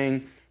prayed,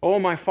 saying, "Oh,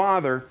 my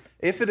Father,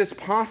 if it is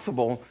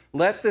possible,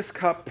 let this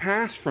cup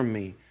pass from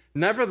me.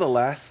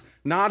 Nevertheless,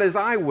 not as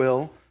I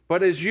will,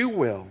 but as you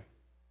will."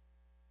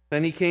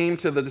 Then he came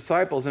to the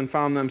disciples and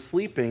found them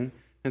sleeping,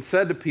 and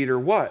said to Peter,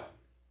 "What?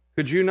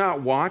 Could you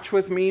not watch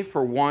with me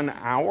for 1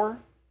 hour?"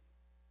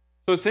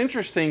 So it's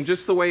interesting,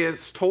 just the way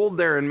it's told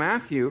there in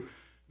Matthew.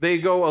 They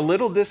go a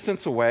little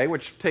distance away,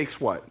 which takes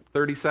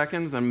 30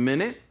 seconds, a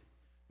minute?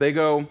 They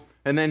go,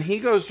 and then he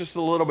goes just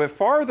a little bit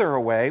farther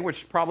away,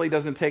 which probably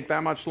doesn't take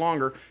that much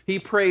longer. He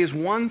prays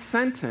one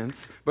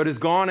sentence, but is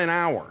gone an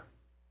hour.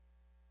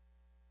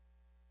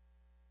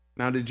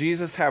 Now, did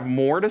Jesus have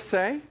more to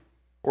say?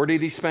 Or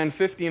did he spend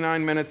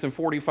 59 minutes and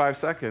 45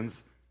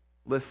 seconds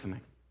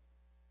listening?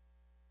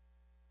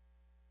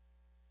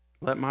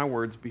 Let my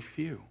words be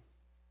few.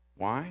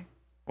 Why?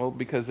 Well,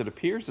 because it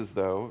appears as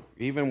though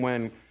even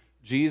when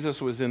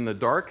Jesus was in the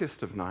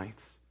darkest of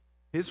nights,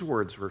 his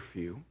words were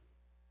few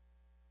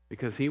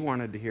because he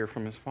wanted to hear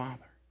from his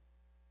Father.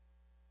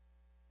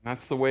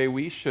 That's the way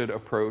we should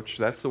approach,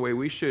 that's the way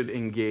we should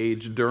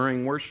engage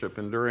during worship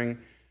and during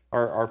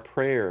our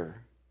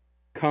prayer.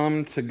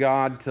 Come to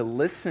God to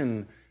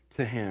listen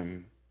to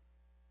him.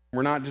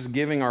 We're not just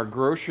giving our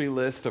grocery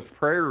list of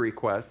prayer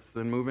requests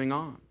and moving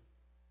on.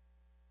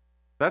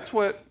 That's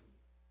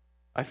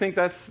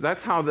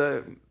how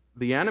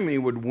the enemy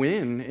would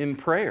win in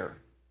prayer.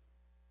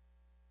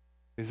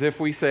 Is if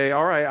we say,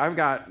 all right, I've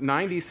got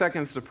 90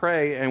 seconds to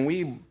pray, and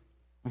we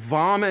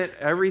vomit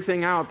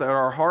everything out that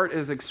our heart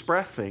is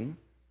expressing,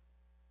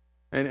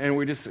 and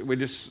we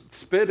just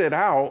spit it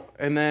out,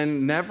 and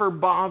then never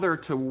bother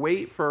to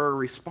wait for a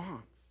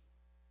response.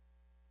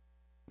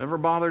 Never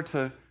bother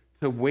to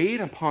wait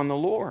upon the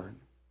Lord.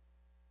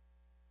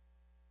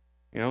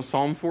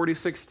 Psalm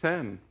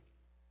 46:10.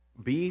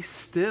 Be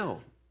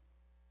still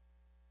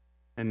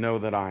and know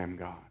that I am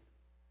God.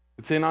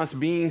 It's in us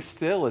being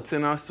still. It's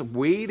in us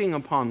waiting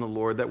upon the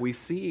Lord that we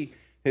see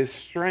his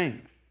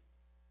strength.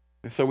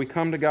 And so we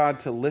come to God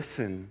to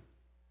listen,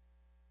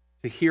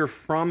 to hear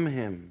from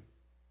him,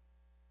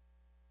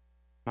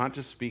 not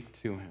just speak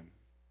to him.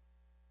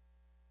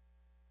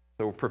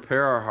 So we'll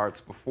prepare our hearts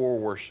before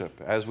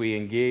worship as we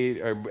engage,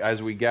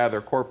 as we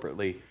gather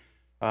corporately.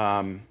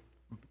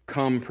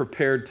 Come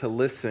prepared to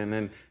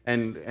listen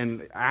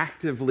and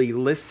actively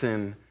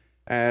listen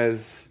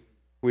as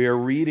we are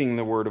reading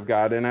the Word of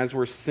God and as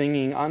we're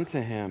singing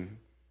unto him.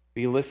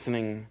 Be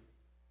listening.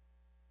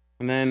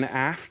 And then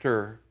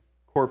after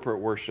corporate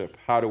worship,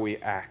 how do we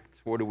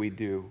act? What do we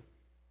do?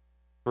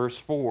 Verse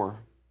 4.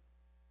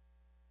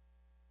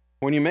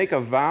 When you make a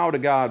vow to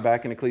God,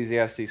 back in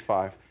Ecclesiastes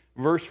 5,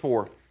 verse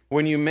 4.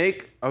 When you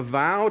make a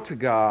vow to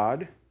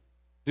God,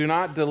 do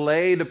not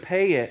delay to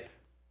pay it,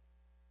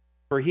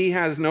 for he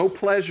has no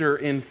pleasure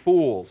in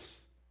fools.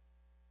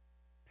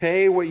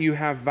 Pay what you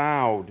have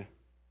vowed.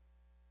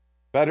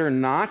 Better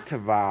not to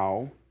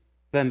vow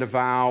than to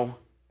vow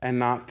and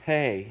not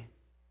pay.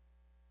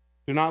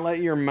 Do not let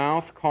your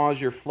mouth cause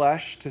your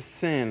flesh to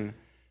sin,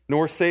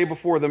 nor say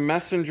before the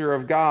messenger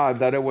of God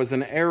that it was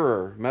an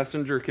error.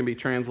 Messenger can be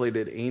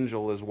translated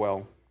angel as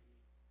well.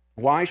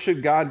 Why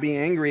should God be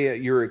angry at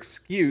your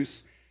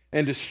excuse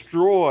and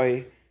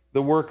destroy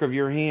the work of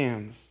your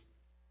hands?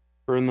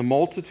 For in the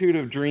multitude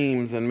of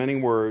dreams and many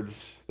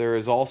words, there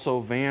is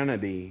also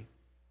vanity,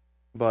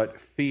 but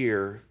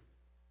fear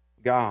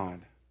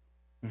God.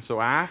 And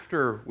so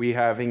after we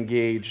have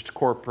engaged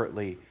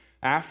corporately,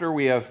 after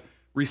we have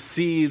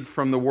received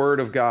from the Word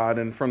of God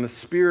and from the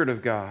Spirit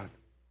of God,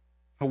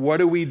 what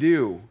do we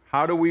do?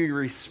 How do we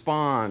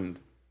respond?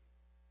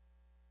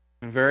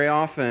 And very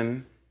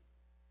often,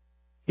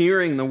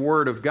 hearing the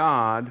Word of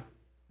God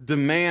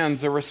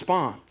demands a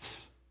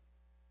response.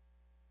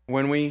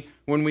 When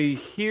we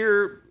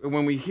hear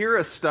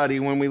a study,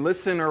 when we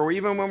listen, or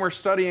even when we're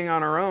studying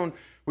on our own,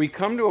 we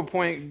come to a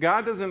point,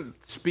 God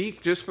doesn't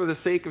speak just for the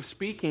sake of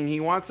speaking. He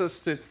wants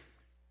us to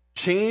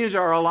change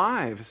our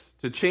lives,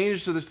 to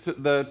change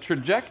the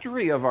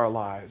trajectory of our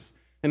lives.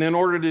 And in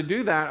order to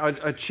do that,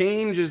 a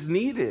change is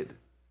needed.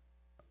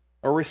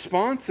 A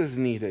response is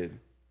needed.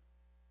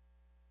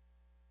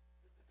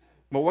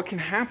 But what can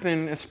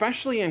happen,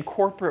 especially in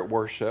corporate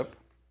worship,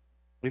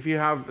 if you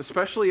have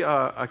especially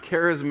a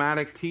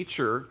charismatic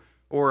teacher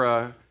or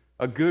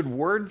a good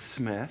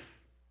wordsmith,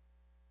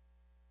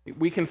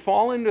 we can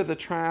fall into the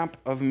trap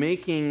of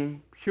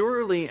making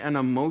purely an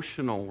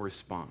emotional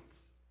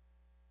response.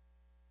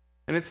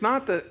 And it's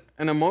not that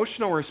an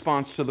emotional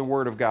response to the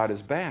Word of God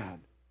is bad.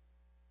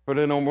 But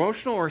an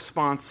emotional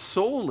response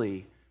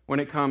solely when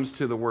it comes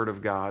to the Word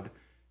of God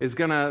is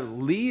going to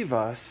leave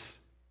us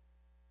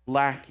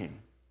lacking.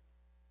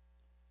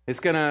 It's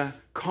going to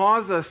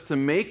cause us to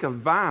make a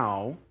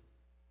vow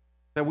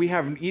that we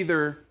have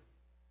either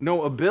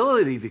no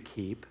ability to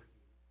keep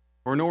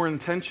or no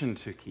intention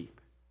to keep.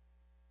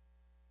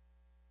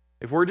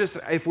 If we're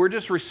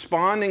just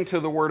responding to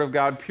the Word of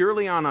God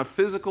purely on a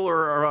physical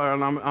or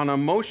on an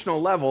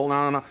emotional level,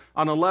 on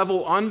a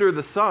level under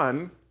the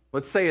sun,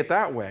 let's say it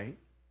that way,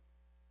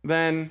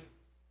 then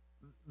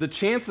the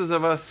chances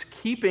of us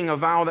keeping a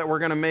vow that we're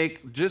going to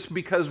make just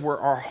because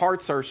our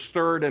hearts are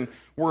stirred and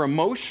we're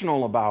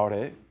emotional about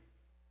it,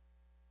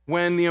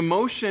 when the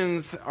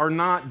emotions are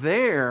not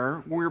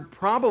there, we're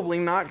probably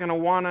not going to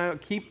want to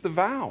keep the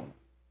vow.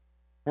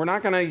 We're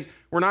not going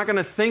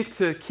to think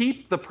to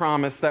keep the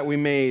promise that we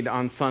made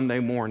on Sunday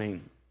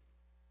morning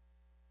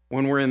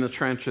when we're in the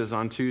trenches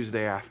on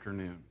Tuesday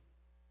afternoon,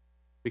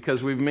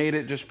 because we've made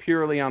it just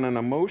purely on an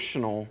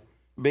emotional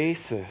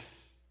basis.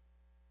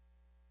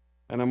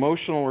 An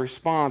emotional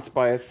response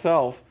by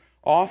itself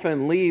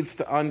often leads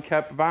to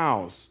unkept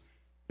vows.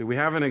 Do we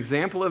have an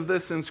example of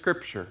this in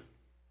Scripture?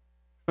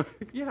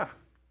 Yeah,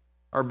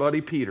 our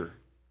buddy Peter.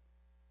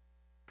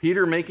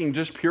 Peter making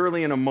just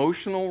purely an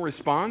emotional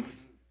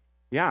response?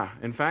 Yeah,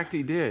 in fact,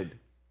 he did.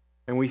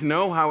 And we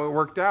know how it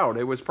worked out.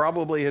 It was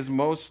probably his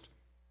most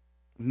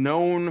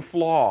known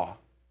flaw.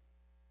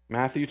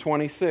 Matthew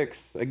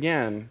 26,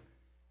 again,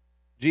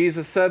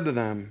 Jesus said to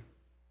them,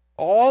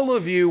 "All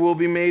of you will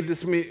be made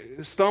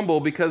to stumble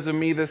because of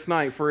me this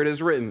night, for it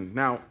is written."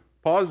 Now,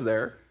 pause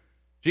there.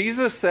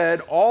 Jesus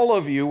said, all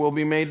of you will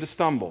be made to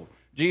stumble.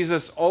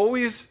 Jesus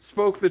always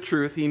spoke the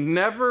truth. He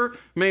never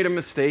made a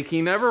mistake.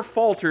 He never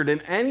faltered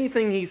in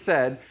anything he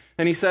said.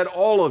 And he said,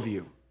 all of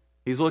you.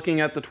 He's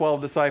looking at the 12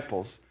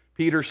 disciples.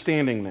 Peter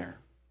standing there.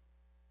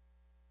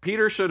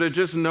 Peter should have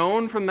just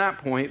known from that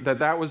point that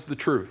that was the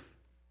truth,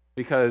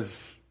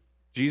 because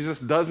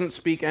Jesus doesn't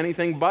speak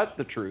anything but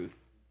the truth.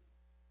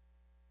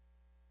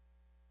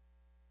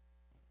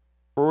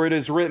 For it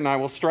is written, "I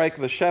will strike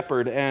the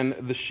shepherd, and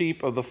the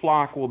sheep of the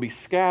flock will be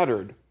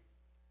scattered.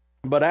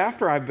 But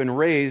after I've been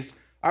raised,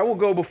 I will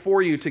go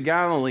before you to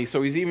Galilee."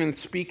 So he's even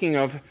speaking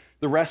of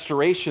the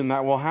restoration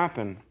that will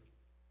happen.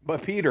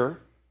 But Peter,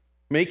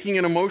 making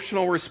an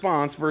emotional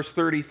response, verse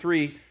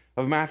 33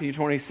 of Matthew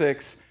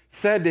 26,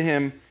 said to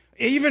him,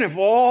 "Even if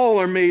all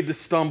are made to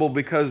stumble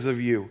because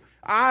of you,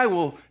 I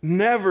will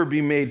never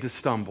be made to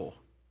stumble."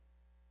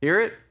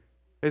 Hear it?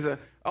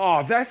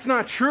 That's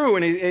not true.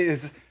 And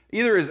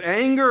either his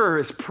anger or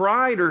his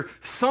pride or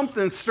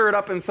something stirred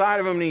up inside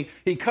of him, and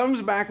he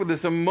comes back with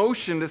this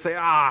emotion to say,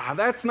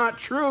 that's not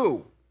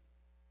true,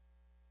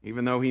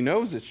 even though he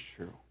knows it's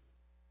true.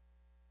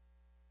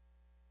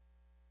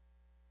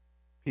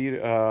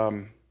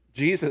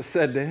 Jesus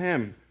said to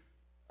him,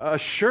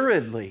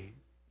 "Assuredly,"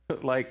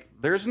 like,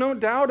 there's no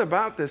doubt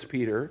about this,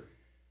 Peter,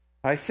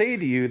 "I say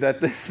to you that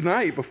this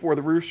night before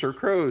the rooster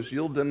crows,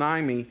 you'll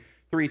deny me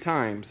 3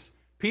 times.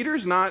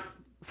 Peter's not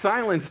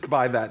silenced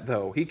by that,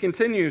 though. He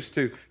continues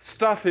to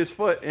stuff his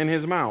foot in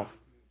his mouth.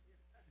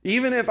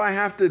 "Even if I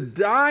have to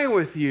die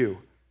with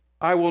you,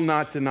 I will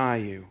not deny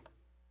you."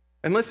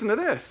 And listen to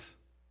this.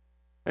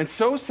 "And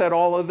so said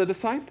all of the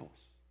disciples."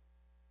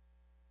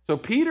 So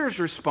Peter's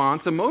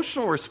response,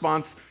 emotional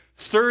response,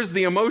 stirs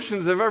the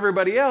emotions of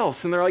everybody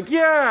else. And they're like,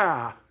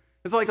 yeah!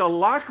 It's like a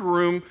locker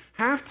room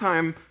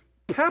halftime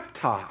pep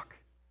talk.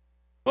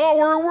 "Oh,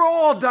 we're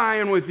all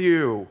dying with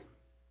you."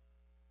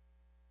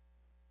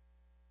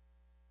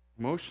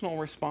 Emotional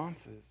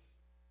responses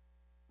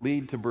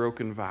lead to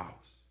broken vows.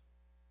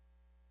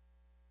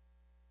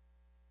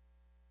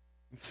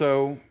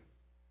 So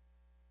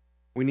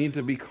we need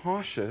to be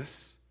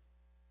cautious,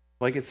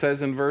 like it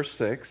says in verse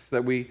 6,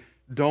 that we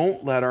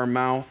don't let our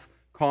mouth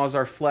cause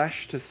our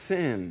flesh to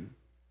sin,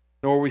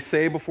 nor we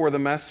say before the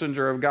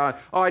messenger of God,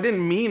 "I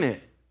didn't mean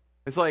it."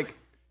 It's like,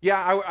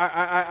 yeah,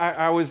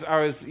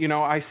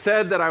 I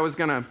said that I was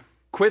going to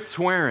quit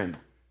swearing,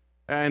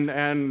 and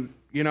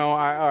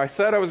I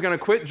said I was going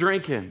to quit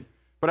drinking,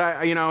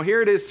 but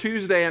here it is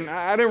Tuesday, and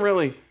I didn't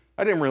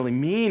really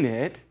mean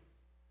it.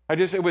 How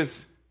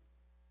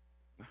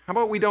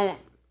about we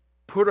don't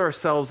put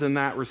ourselves in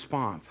that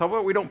response? How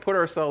about we don't put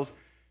ourselves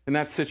in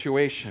that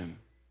situation?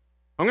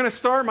 I'm going to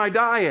start my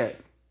diet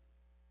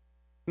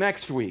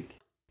next week.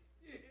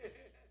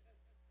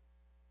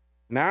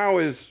 Now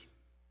is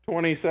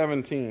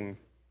 2017.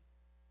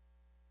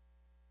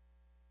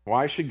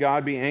 Why should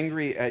God be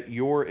angry at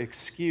your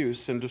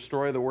excuse and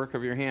destroy the work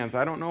of your hands?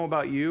 I don't know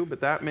about you,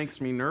 but that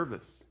makes me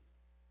nervous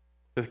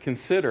to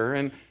consider.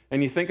 And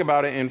you think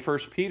about it in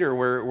 1 Peter,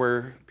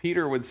 where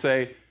Peter would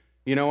say,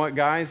 you know what,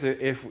 guys,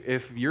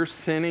 if you're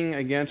sinning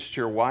against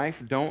your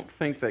wife, don't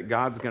think that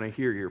God's going to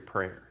hear your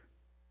prayer.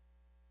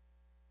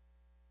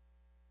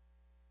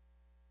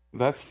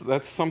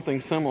 That's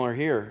something similar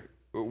here.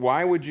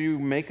 Why would you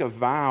make a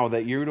vow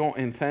that you don't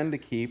intend to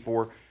keep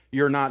or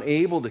you're not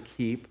able to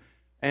keep,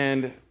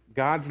 and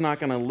God's not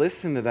going to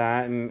listen to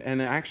that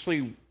and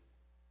actually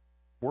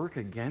work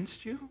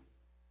against you?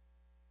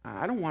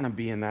 I don't want to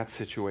be in that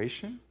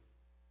situation.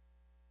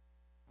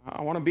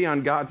 I want to be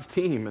on God's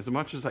team as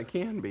much as I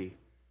can be.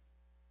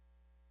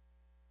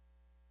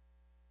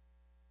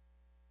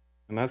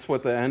 And that's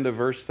what the end of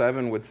verse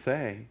 7 would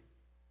say.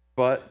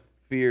 But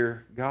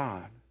fear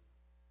God.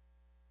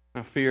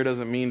 Now, fear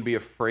doesn't mean be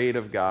afraid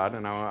of God,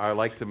 and I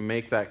like to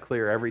make that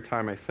clear every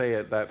time I say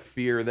it. That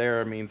fear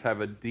there means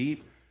have a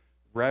deep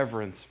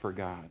reverence for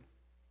God.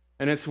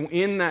 And it's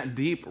in that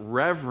deep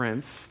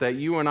reverence that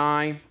you and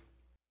I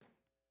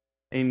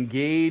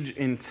engage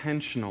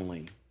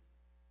intentionally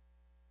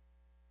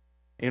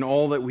in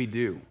all that we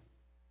do.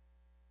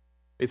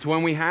 It's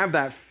when we have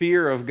that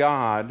fear of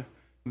God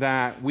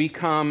that we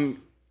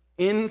come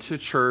into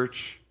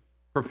church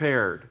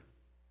prepared.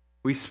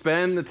 We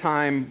spend the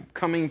time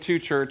coming to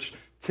church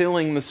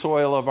tilling the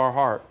soil of our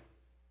heart.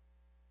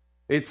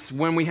 It's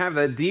when we have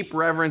that deep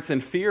reverence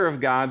and fear of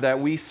God that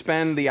we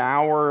spend the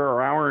hour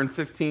or hour and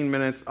 15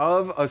 minutes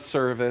of a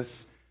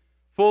service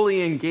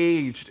fully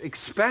engaged,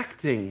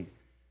 expecting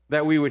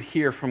that we would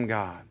hear from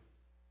God.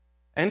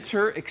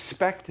 Enter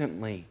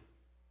expectantly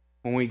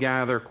when we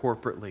gather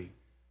corporately.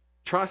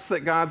 Trust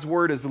that God's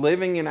word is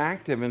living and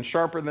active and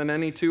sharper than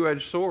any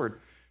two-edged sword,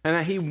 and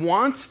that he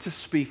wants to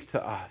speak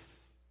to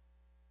us.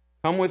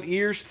 Come with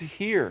ears to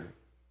hear.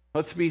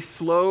 Let's be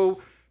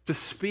slow to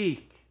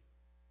speak.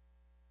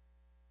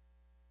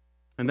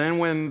 And then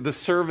when the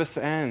service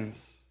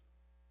ends,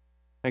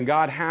 and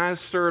God has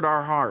stirred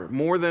our heart,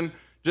 more than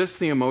just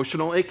the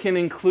emotional, it can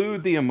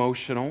include the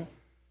emotional,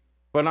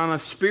 but on a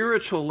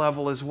spiritual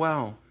level as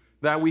well,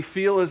 that we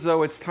feel as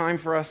though it's time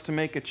for us to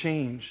make a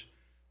change,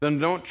 then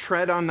don't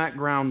tread on that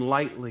ground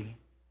lightly.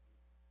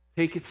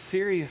 Take it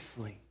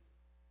seriously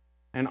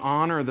and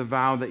honor the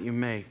vow that you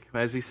make.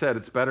 As he said,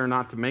 it's better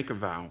not to make a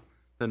vow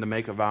than to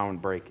make a vow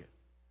and break it.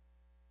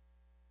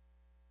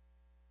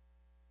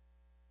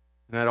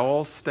 And that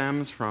all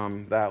stems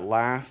from that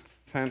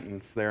last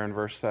sentence there in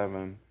verse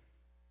 7,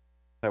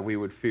 that we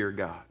would fear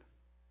God.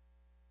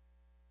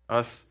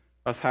 Us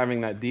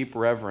having that deep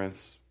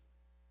reverence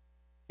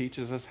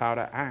teaches us how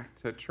to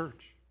act at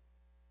church,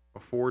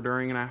 before,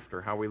 during, and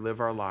after, how we live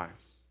our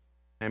lives.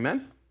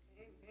 Amen?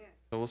 Amen.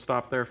 So we'll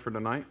stop there for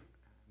tonight.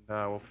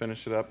 We'll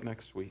finish it up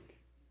next week.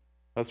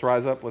 Let's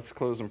rise up. Let's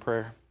close in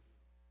prayer.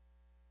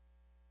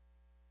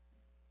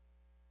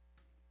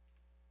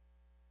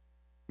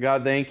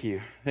 God, thank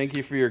you. Thank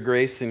you for your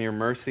grace and your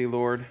mercy,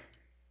 Lord.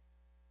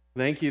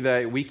 Thank you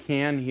that we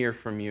can hear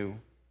from you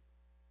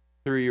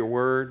through your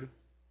word,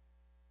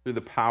 through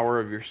the power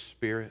of your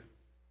Spirit.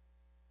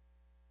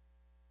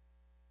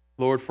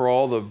 Lord, for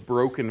all the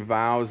broken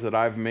vows that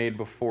I've made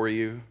before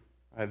you,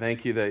 I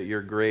thank you that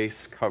your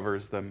grace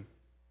covers them,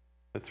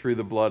 that through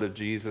the blood of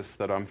Jesus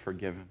that I'm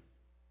forgiven.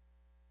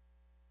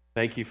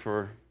 Thank you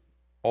for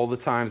all the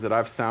times that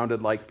I've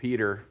sounded like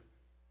Peter.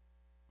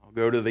 I'll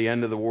go to the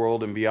end of the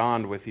world and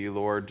beyond with you,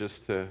 Lord,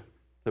 just to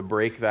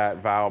break that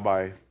vow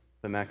by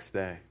the next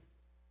day.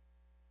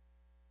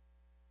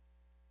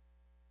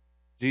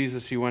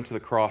 Jesus, you went to the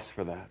cross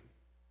for that.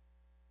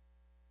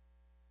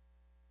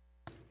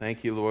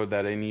 Thank you, Lord,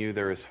 that in you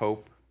there is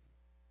hope,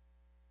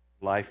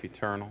 life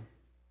eternal.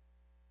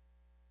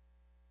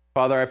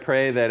 Father, I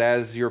pray that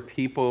as your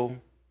people,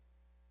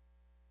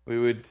 we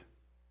would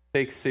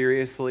take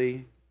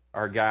seriously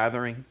our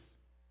gatherings.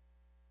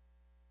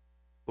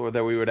 Lord,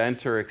 that we would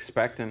enter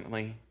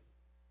expectantly,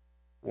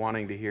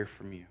 wanting to hear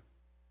from you.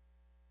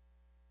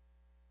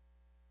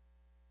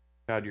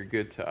 God, you're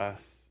good to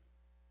us.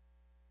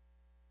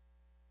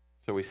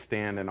 So we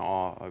stand in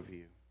awe of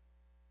you,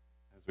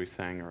 as we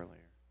sang earlier.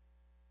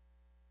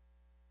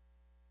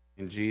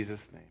 In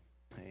Jesus'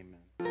 name,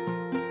 amen.